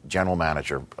 president, general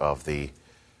manager of the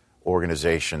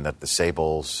organization that the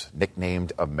Sabols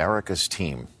nicknamed America's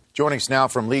Team. Joining us now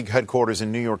from league headquarters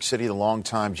in New York City, the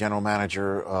longtime general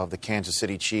manager of the Kansas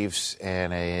City Chiefs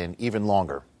and an even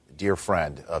longer dear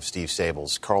friend of Steve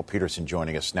Sabol, Carl Peterson,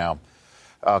 joining us now.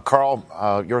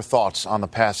 Carl, your thoughts on the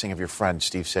passing of your friend,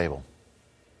 Steve Sabol?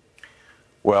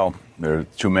 Well, there are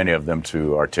too many of them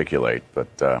to articulate,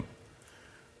 but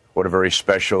what a very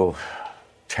special,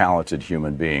 talented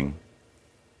human being,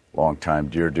 longtime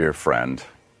dear friend,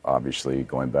 obviously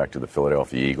going back to the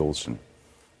Philadelphia Eagles and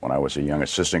when I was a young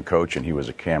assistant coach and he was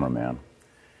a cameraman.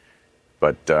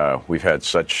 But we've had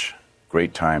such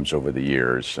great times over the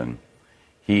years, and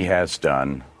he has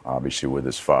done, obviously with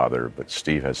his father, but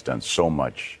Steve has done so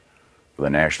much for the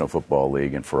National Football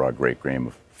League and for our great game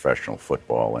of professional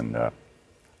football, and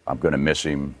I'm going to miss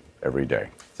him every day.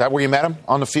 Is that where you met him,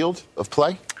 on the field of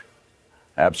play?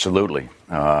 Absolutely.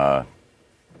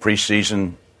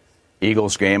 Preseason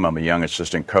Eagles game, I'm a young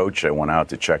assistant coach. I went out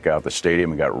to check out the stadium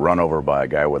and got run over by a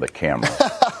guy with a camera.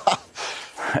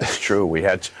 It's true. We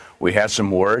had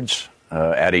some words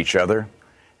at each other,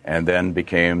 and then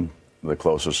became the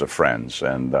closest of friends.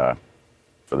 And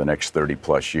for the next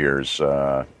 30-plus years,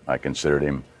 I considered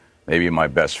him maybe my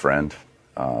best friend.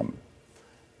 It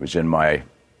was in my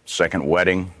second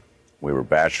wedding. We were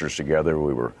bachelors together.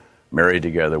 We were married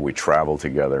together. We traveled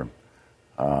together.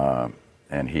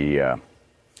 And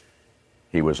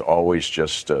he was always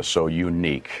just so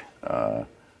unique. I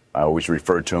always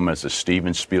referred to him as the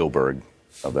Steven Spielberg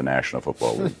of the National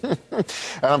Football League. And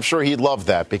I'm sure he loved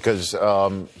that because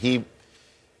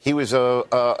he was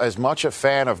as much a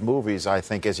fan of movies, I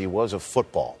think, as he was of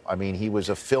football. I mean, he was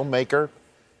a filmmaker,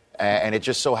 and it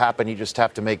just so happened he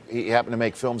happened to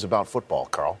make films about football,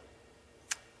 Carl.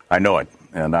 I know it.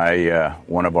 And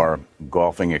one of our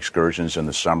golfing excursions in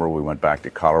the summer, we went back to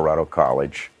Colorado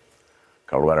College,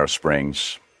 Colorado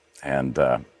Springs, and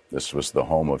this was the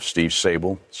home of Steve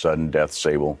Sabol, sudden death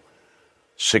Sabol.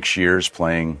 6 years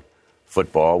playing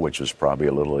football, which was probably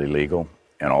a little illegal,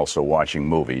 and also watching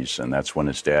movies. And that's when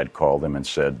his dad called him and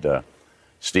said,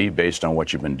 Steve, based on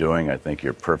what you've been doing, I think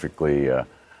you're perfectly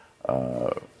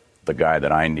the guy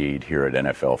that I need here at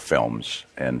NFL Films.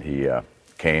 And he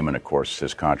came, and of course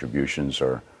his contributions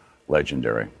are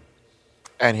legendary.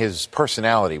 And his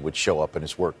personality would show up in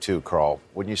his work too, Carl,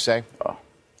 wouldn't you say?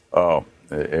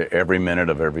 Every minute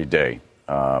of every day.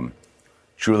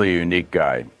 Truly a unique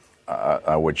guy.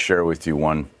 I would share with you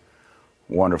one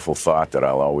wonderful thought that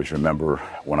I'll always remember.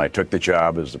 When I took the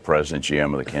job as the president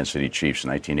GM of the Kansas City Chiefs in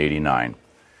 1989,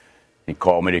 he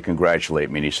called me to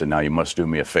congratulate me, and he said, now you must do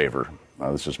me a favor.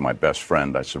 This is my best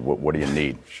friend. I said, what do you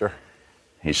need? Sure.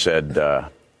 He said,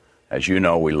 as you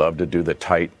know, we love to do the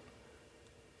tight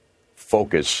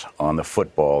focus on the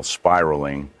football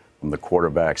spiraling from the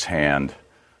quarterback's hand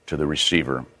to the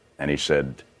receiver. And he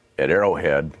said, at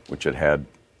Arrowhead, which had had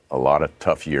a lot of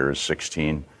tough years,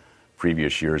 16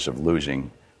 previous years of losing,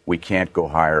 we can't go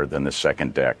higher than the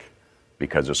second deck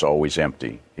because it's always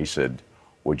empty. He said,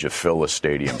 would you fill the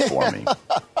stadium for me?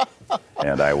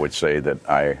 And I would say that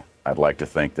I'd like to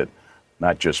think that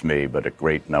not just me, but a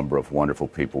great number of wonderful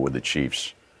people with the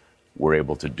Chiefs were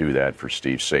able to do that for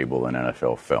Steve Sabol and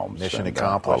NFL Films. Mission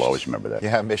accomplished. I'll always remember that.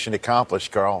 Yeah, mission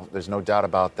accomplished, Carl. There's no doubt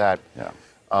about that. Yeah.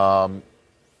 On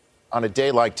a day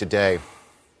like today,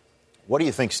 what do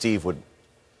you think Steve would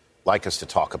like us to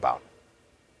talk about?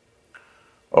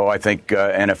 Oh, I think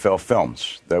NFL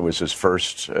Films. That was his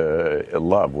first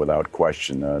love, without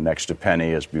question. Next to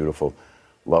Penny, his beautiful,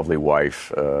 lovely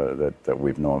wife that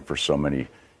we've known for so many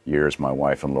years, my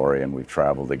wife and Lori, and we've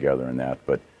traveled together in that.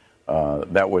 But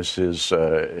that was his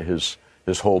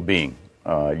whole being.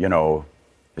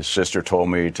 His sister told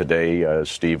me today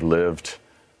Steve lived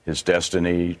his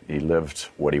destiny. He lived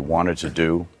what he wanted to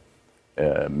do,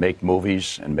 make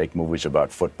movies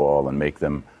about football and make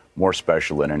them more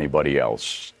special than anybody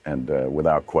else. And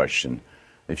without question,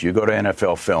 if you go to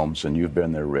NFL Films, and you've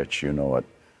been there, Rich, you know it,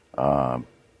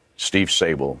 Steve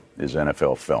Sabol is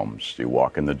NFL Films. You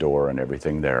walk in the door and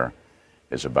everything there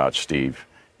is about Steve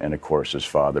and, of course, his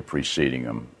father preceding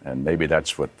him. And maybe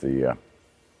that's what the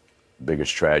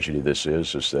biggest tragedy of this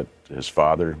is that his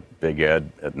father, Big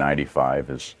Ed, at 95,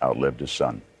 has outlived his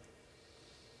son.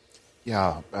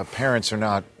 Yeah, parents are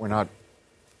not, we're not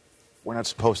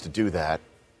supposed to do that.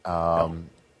 No.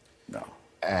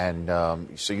 And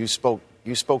so you spoke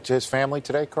to his family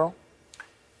today, Carl?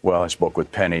 Well, I spoke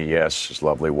with Penny, yes, his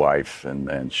lovely wife,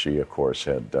 and she, of course,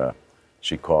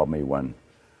 she called me when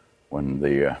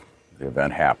the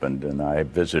event happened, and I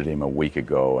visited him a week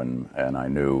ago, and I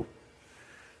knew,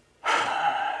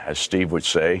 as Steve would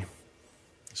say,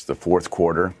 it's the fourth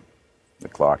quarter, the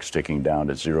clock's ticking down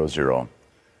to 0-0,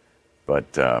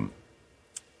 but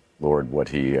Lord, what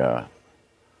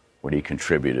he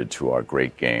contributed to our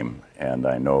great game, and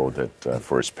I know that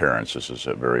for his parents, this is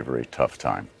a very, very tough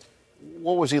time.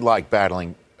 What was he like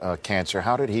battling cancer?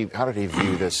 How did he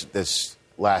view this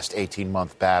last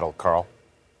 18-month battle, Carl?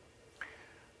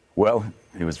 Well,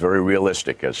 he was very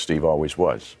realistic, as Steve always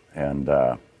was, and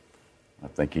I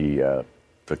think he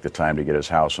took the time to get his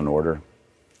house in order.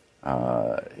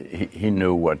 He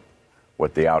knew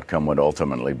what the outcome would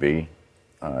ultimately be.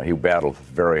 He battled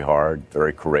very hard,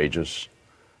 very courageous,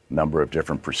 number of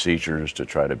different procedures to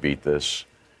try to beat this,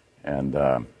 and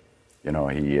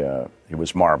he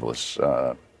was marvelous.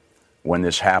 When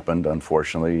this happened,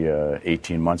 unfortunately,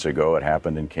 18 months ago, it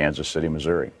happened in Kansas City,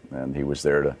 Missouri, and he was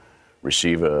there to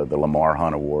receive the Lamar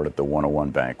Hunt Award at the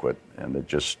 101 banquet, and it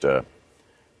just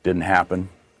didn't happen.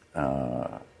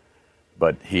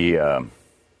 But he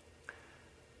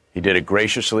did it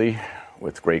graciously,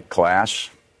 with great class,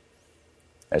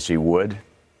 as he would,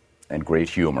 and great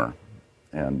humor.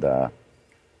 And I'll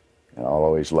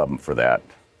always love him for that.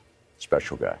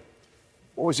 Special guy.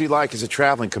 What was he like as a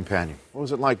traveling companion? What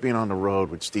was it like being on the road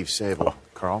with Steve Sabol,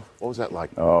 Carl? What was that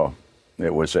like? Oh,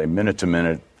 it was a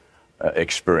minute-to-minute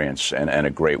experience, and a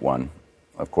great one.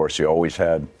 Of course, he always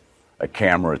had a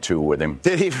camera or two with him.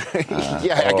 Did he?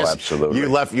 Yeah, I guess absolutely.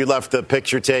 You left the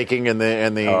picture taking and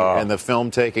the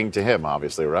film taking to him,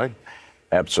 obviously, right?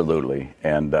 Absolutely.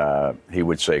 And he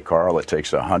would say, Carl, it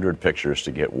takes 100 pictures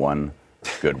to get one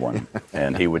good one,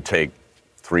 and he would take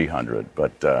 300.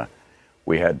 But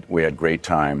we had great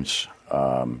times.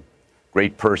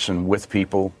 Great person with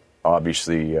people.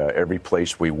 Obviously, every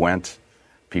place we went,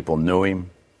 people knew him,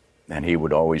 and he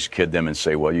would always kid them and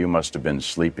say, well, you must have been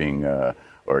sleeping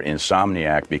or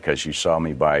insomniac because you saw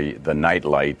me by the night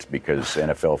light because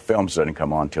NFL Films doesn't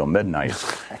come on till midnight.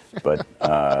 But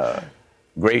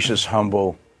gracious,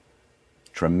 humble,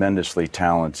 tremendously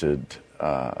talented,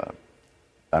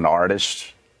 an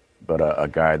artist, but a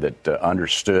guy that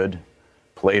understood,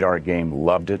 played our game,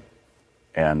 loved it,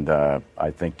 and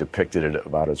I think depicted it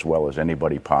about as well as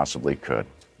anybody possibly could.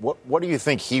 What do you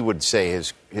think he would say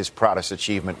his proudest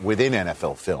achievement within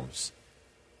NFL Films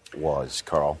was,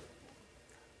 Carl?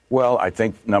 Well, I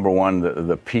think, number one,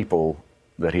 the people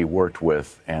that he worked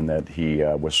with and that he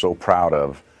was so proud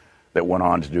of that went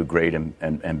on to do great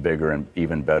and bigger and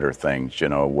even better things, you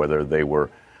know, whether they were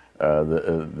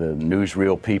the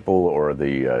newsreel people or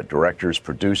the directors,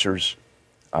 producers.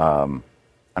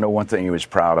 I know one thing he was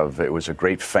proud of, it was a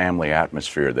great family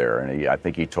atmosphere there. And I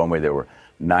think he told me there were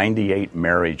 98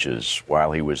 marriages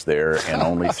while he was there and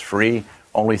only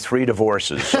three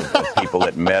divorces of people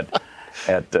that met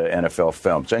at NFL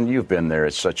Films. And you've been there.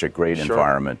 It's such a great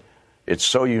environment. It's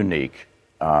so unique.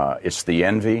 It's the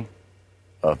envy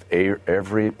of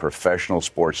every professional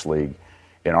sports league.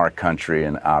 in our country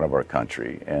and out of our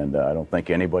country. And I don't think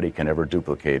anybody can ever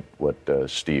duplicate what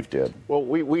Steve did. Well,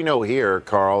 we know here,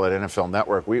 Carl, at NFL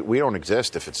Network, we don't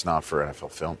exist if it's not for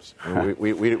NFL Films.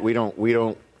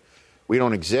 We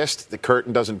don't exist. The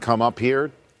curtain doesn't come up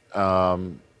here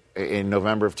in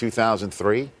November of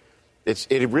 2003.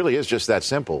 It really is just that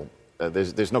simple.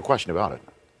 There's no question about it.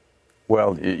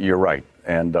 Well, you're right.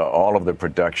 And all of the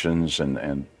productions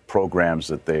and programs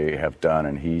that they have done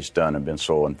and he's done and been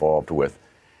so involved with.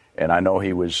 And I know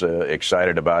he was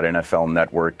excited about NFL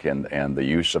Network and the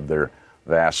use of their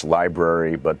vast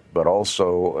library, but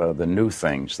also the new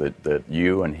things that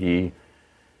you and he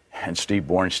and Steve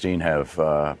Bornstein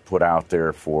have put out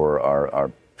there for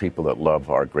our people that love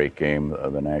our great game,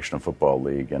 the National Football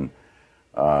League. And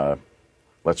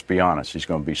let's be honest, he's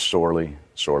going to be sorely,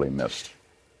 sorely missed.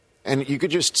 And you could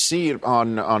just see it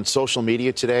on social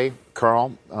media today,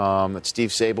 Carl, that Steve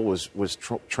Sabol was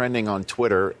trending on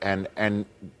Twitter. And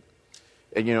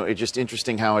you know, it's just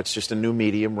interesting how it's just a new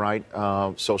medium, right?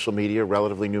 Social media,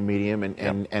 relatively new medium.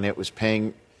 And it was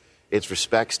paying its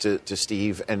respects to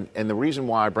Steve. And the reason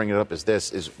why I bring it up is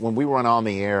this, is when we went on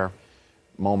the air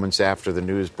moments after the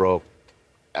news broke,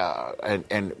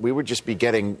 and we would just be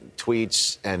getting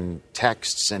tweets and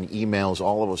texts and emails,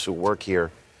 all of us who work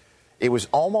here. It was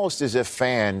almost as if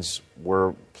fans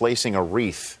were placing a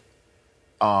wreath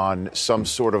on some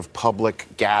sort of public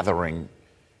gathering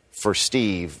for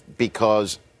Steve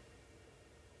because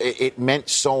it meant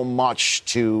so much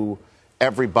to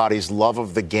everybody's love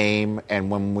of the game and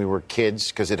when we were kids,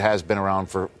 because it has been around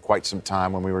for quite some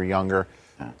time when we were younger,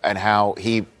 and how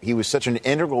he was such an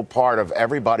integral part of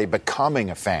everybody becoming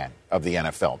a fan of the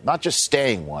NFL. Not just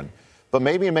staying one, but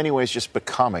maybe in many ways just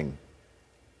becoming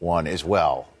one as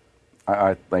well.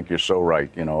 I think you're so right.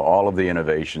 You know, all of the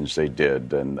innovations they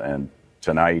did, and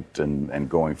tonight and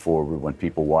going forward, when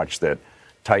people watch that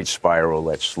tight spiral,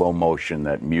 that slow motion,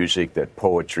 that music, that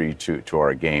poetry to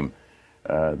our game,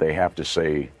 they have to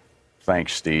say,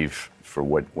 thanks, Steve, for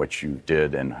what you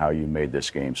did and how you made this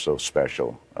game so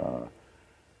special.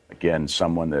 Again,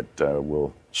 someone that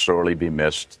will sorely be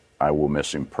missed. I will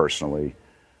miss him personally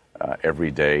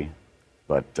every day.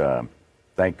 But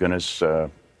thank goodness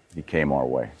he came our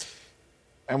way.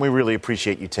 And we really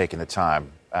appreciate you taking the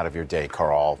time out of your day,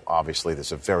 Carl. Obviously, this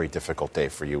is a very difficult day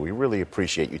for you. We really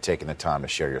appreciate you taking the time to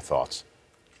share your thoughts.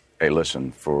 Hey,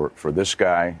 listen, for this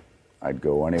guy, I'd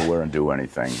go anywhere and do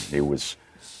anything. He was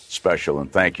special. And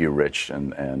thank you, Rich,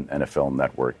 and NFL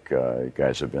Network. You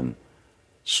guys have been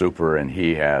super. And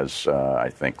he has,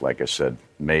 I think, like I said,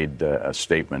 made a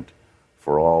statement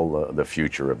for all the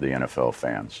future of the NFL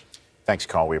fans. Thanks,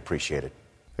 Carl. We appreciate it.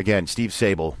 Again, Steve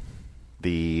Sabol,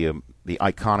 the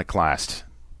iconoclast,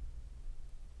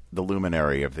 the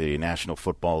luminary of the National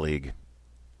Football League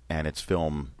and its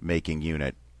film-making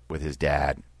unit with his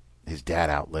dad. His dad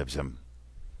outlives him.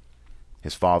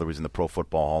 His father was in the Pro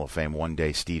Football Hall of Fame. One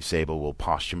day, Steve Sabol will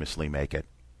posthumously make it.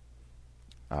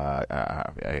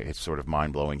 It's sort of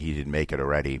mind-blowing he didn't make it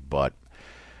already, but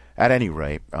at any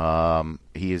rate,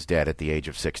 he is dead at the age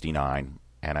of 69,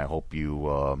 and I hope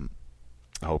you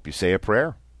say a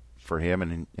prayer for him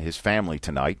and his family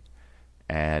tonight,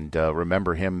 and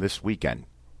remember him this weekend.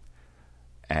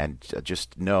 And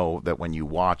just know that when you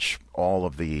watch all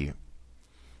of the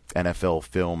NFL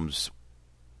Films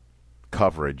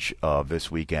coverage of this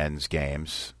weekend's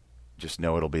games, just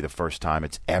know it'll be the first time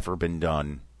it's ever been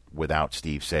done without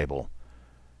Steve Sabol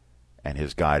and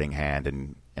his guiding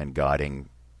hand and guiding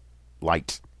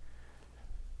light.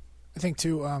 I think,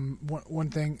 too, one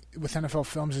thing with NFL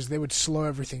Films is they would slow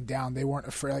everything down. They weren't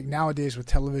afraid. Like nowadays with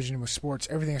television and with sports,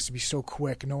 everything has to be so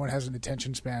quick. No one has an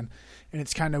attention span. And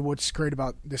it's kind of what's great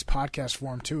about this podcast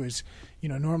form, too, is, you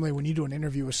know, normally when you do an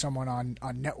interview with someone on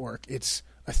network, it's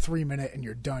a 3-minute and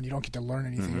you're done. You don't get to learn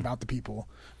anything about the people.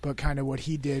 But kind of what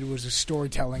he did was a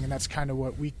storytelling, and that's kind of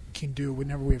what we can do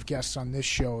whenever we have guests on this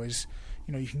show is,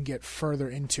 you know, you can get further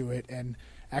into it and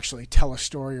actually tell a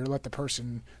story or let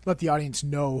the audience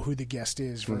know who the guest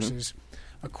is versus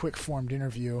a quick formed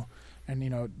interview. And, you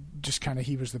know, just kind of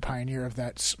he was the pioneer of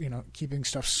that, you know, keeping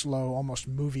stuff slow, almost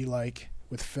movie-like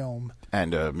with film.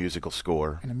 And a musical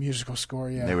score.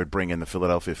 Yeah. They would bring in the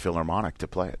Philadelphia Philharmonic to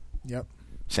play it. Yep.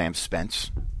 Sam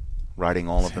Spence writing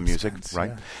all of the music,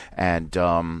 right? Yeah.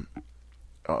 And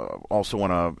also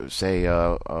want to say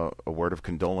a word of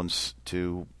condolence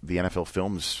to the NFL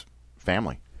Films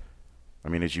family. I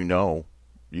mean, as you know,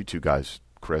 you two guys,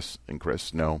 Chris and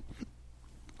Chris, know,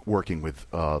 working with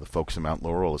the folks in Mount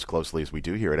Laurel as closely as we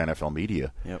do here at NFL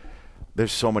Media. Yep.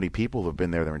 There's so many people who have been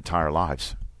there their entire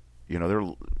lives. You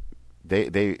know,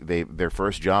 their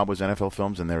first job was NFL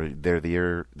Films, and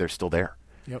they're still there.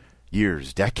 Yep.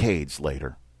 years, decades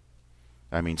later.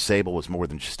 I mean, Sabol was more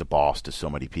than just a boss to so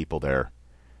many people there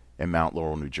in Mount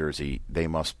Laurel, New Jersey. They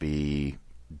must be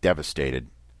devastated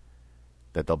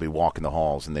that they'll be walking the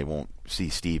halls and they won't see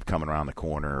Steve coming around the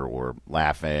corner or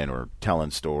laughing or telling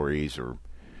stories or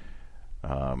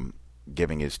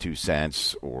giving his 2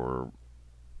 cents or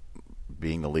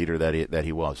being the leader that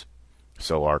he was.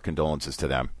 So our condolences to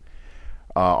them.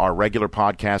 Our regular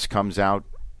podcast comes out.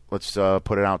 Let's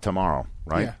put it out tomorrow,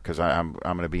 right? Because I'm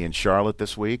going to be in Charlotte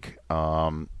this week,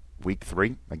 week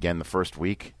 3. Again, the first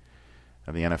week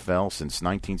of the NFL since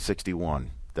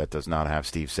 1961 that does not have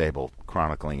Steve Sabol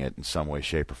chronicling it in some way,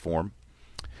 shape, or form.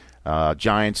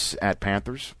 Giants at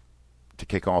Panthers to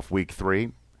kick off week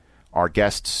 3. Our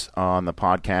guests on the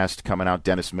podcast coming out,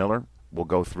 Dennis Miller. We'll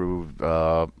go through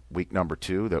week number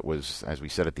 2 that was, as we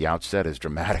said at the outset, as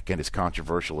dramatic and as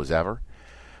controversial as ever.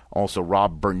 Also,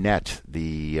 Rob Burnett,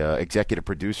 the executive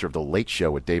producer of The Late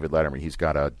Show with David Letterman. He's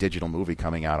got a digital movie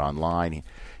coming out online. He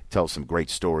tells some great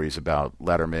stories about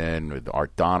Letterman, with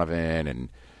Art Donovan, and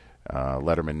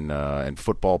Letterman and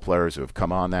football players who have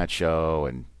come on that show.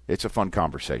 And it's a fun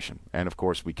conversation. And, of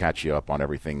course, we catch you up on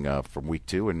everything from week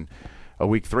 2 and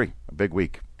week 3, a big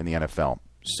week in the NFL.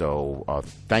 So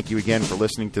thank you again for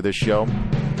listening to this show.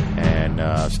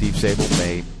 And Steve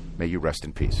Sabol, may you rest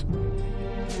in peace.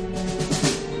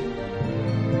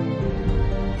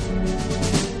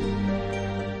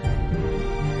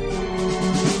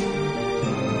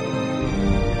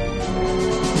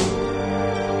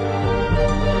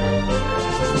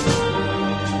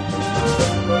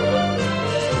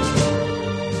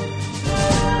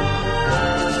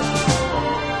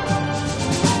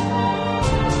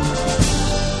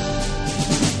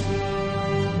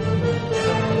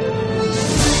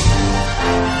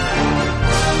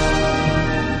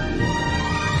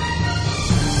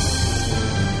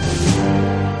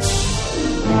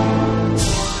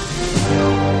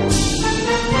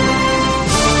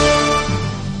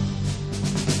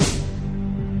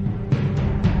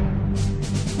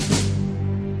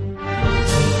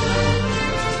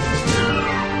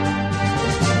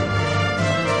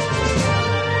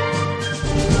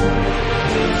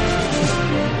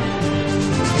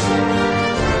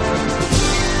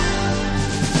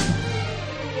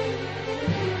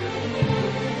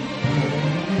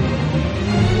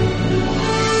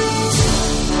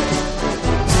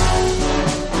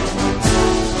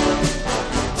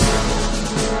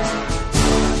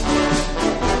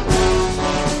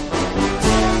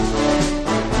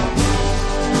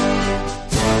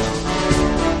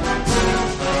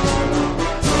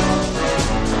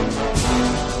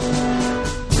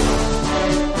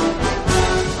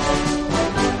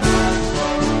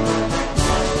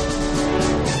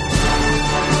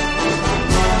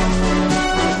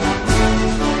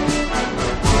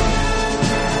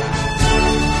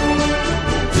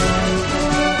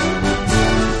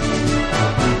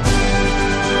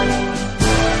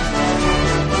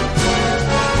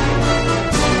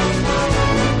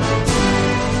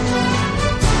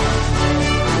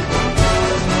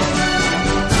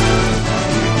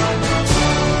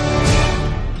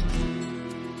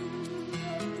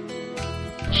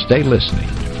 Stay listening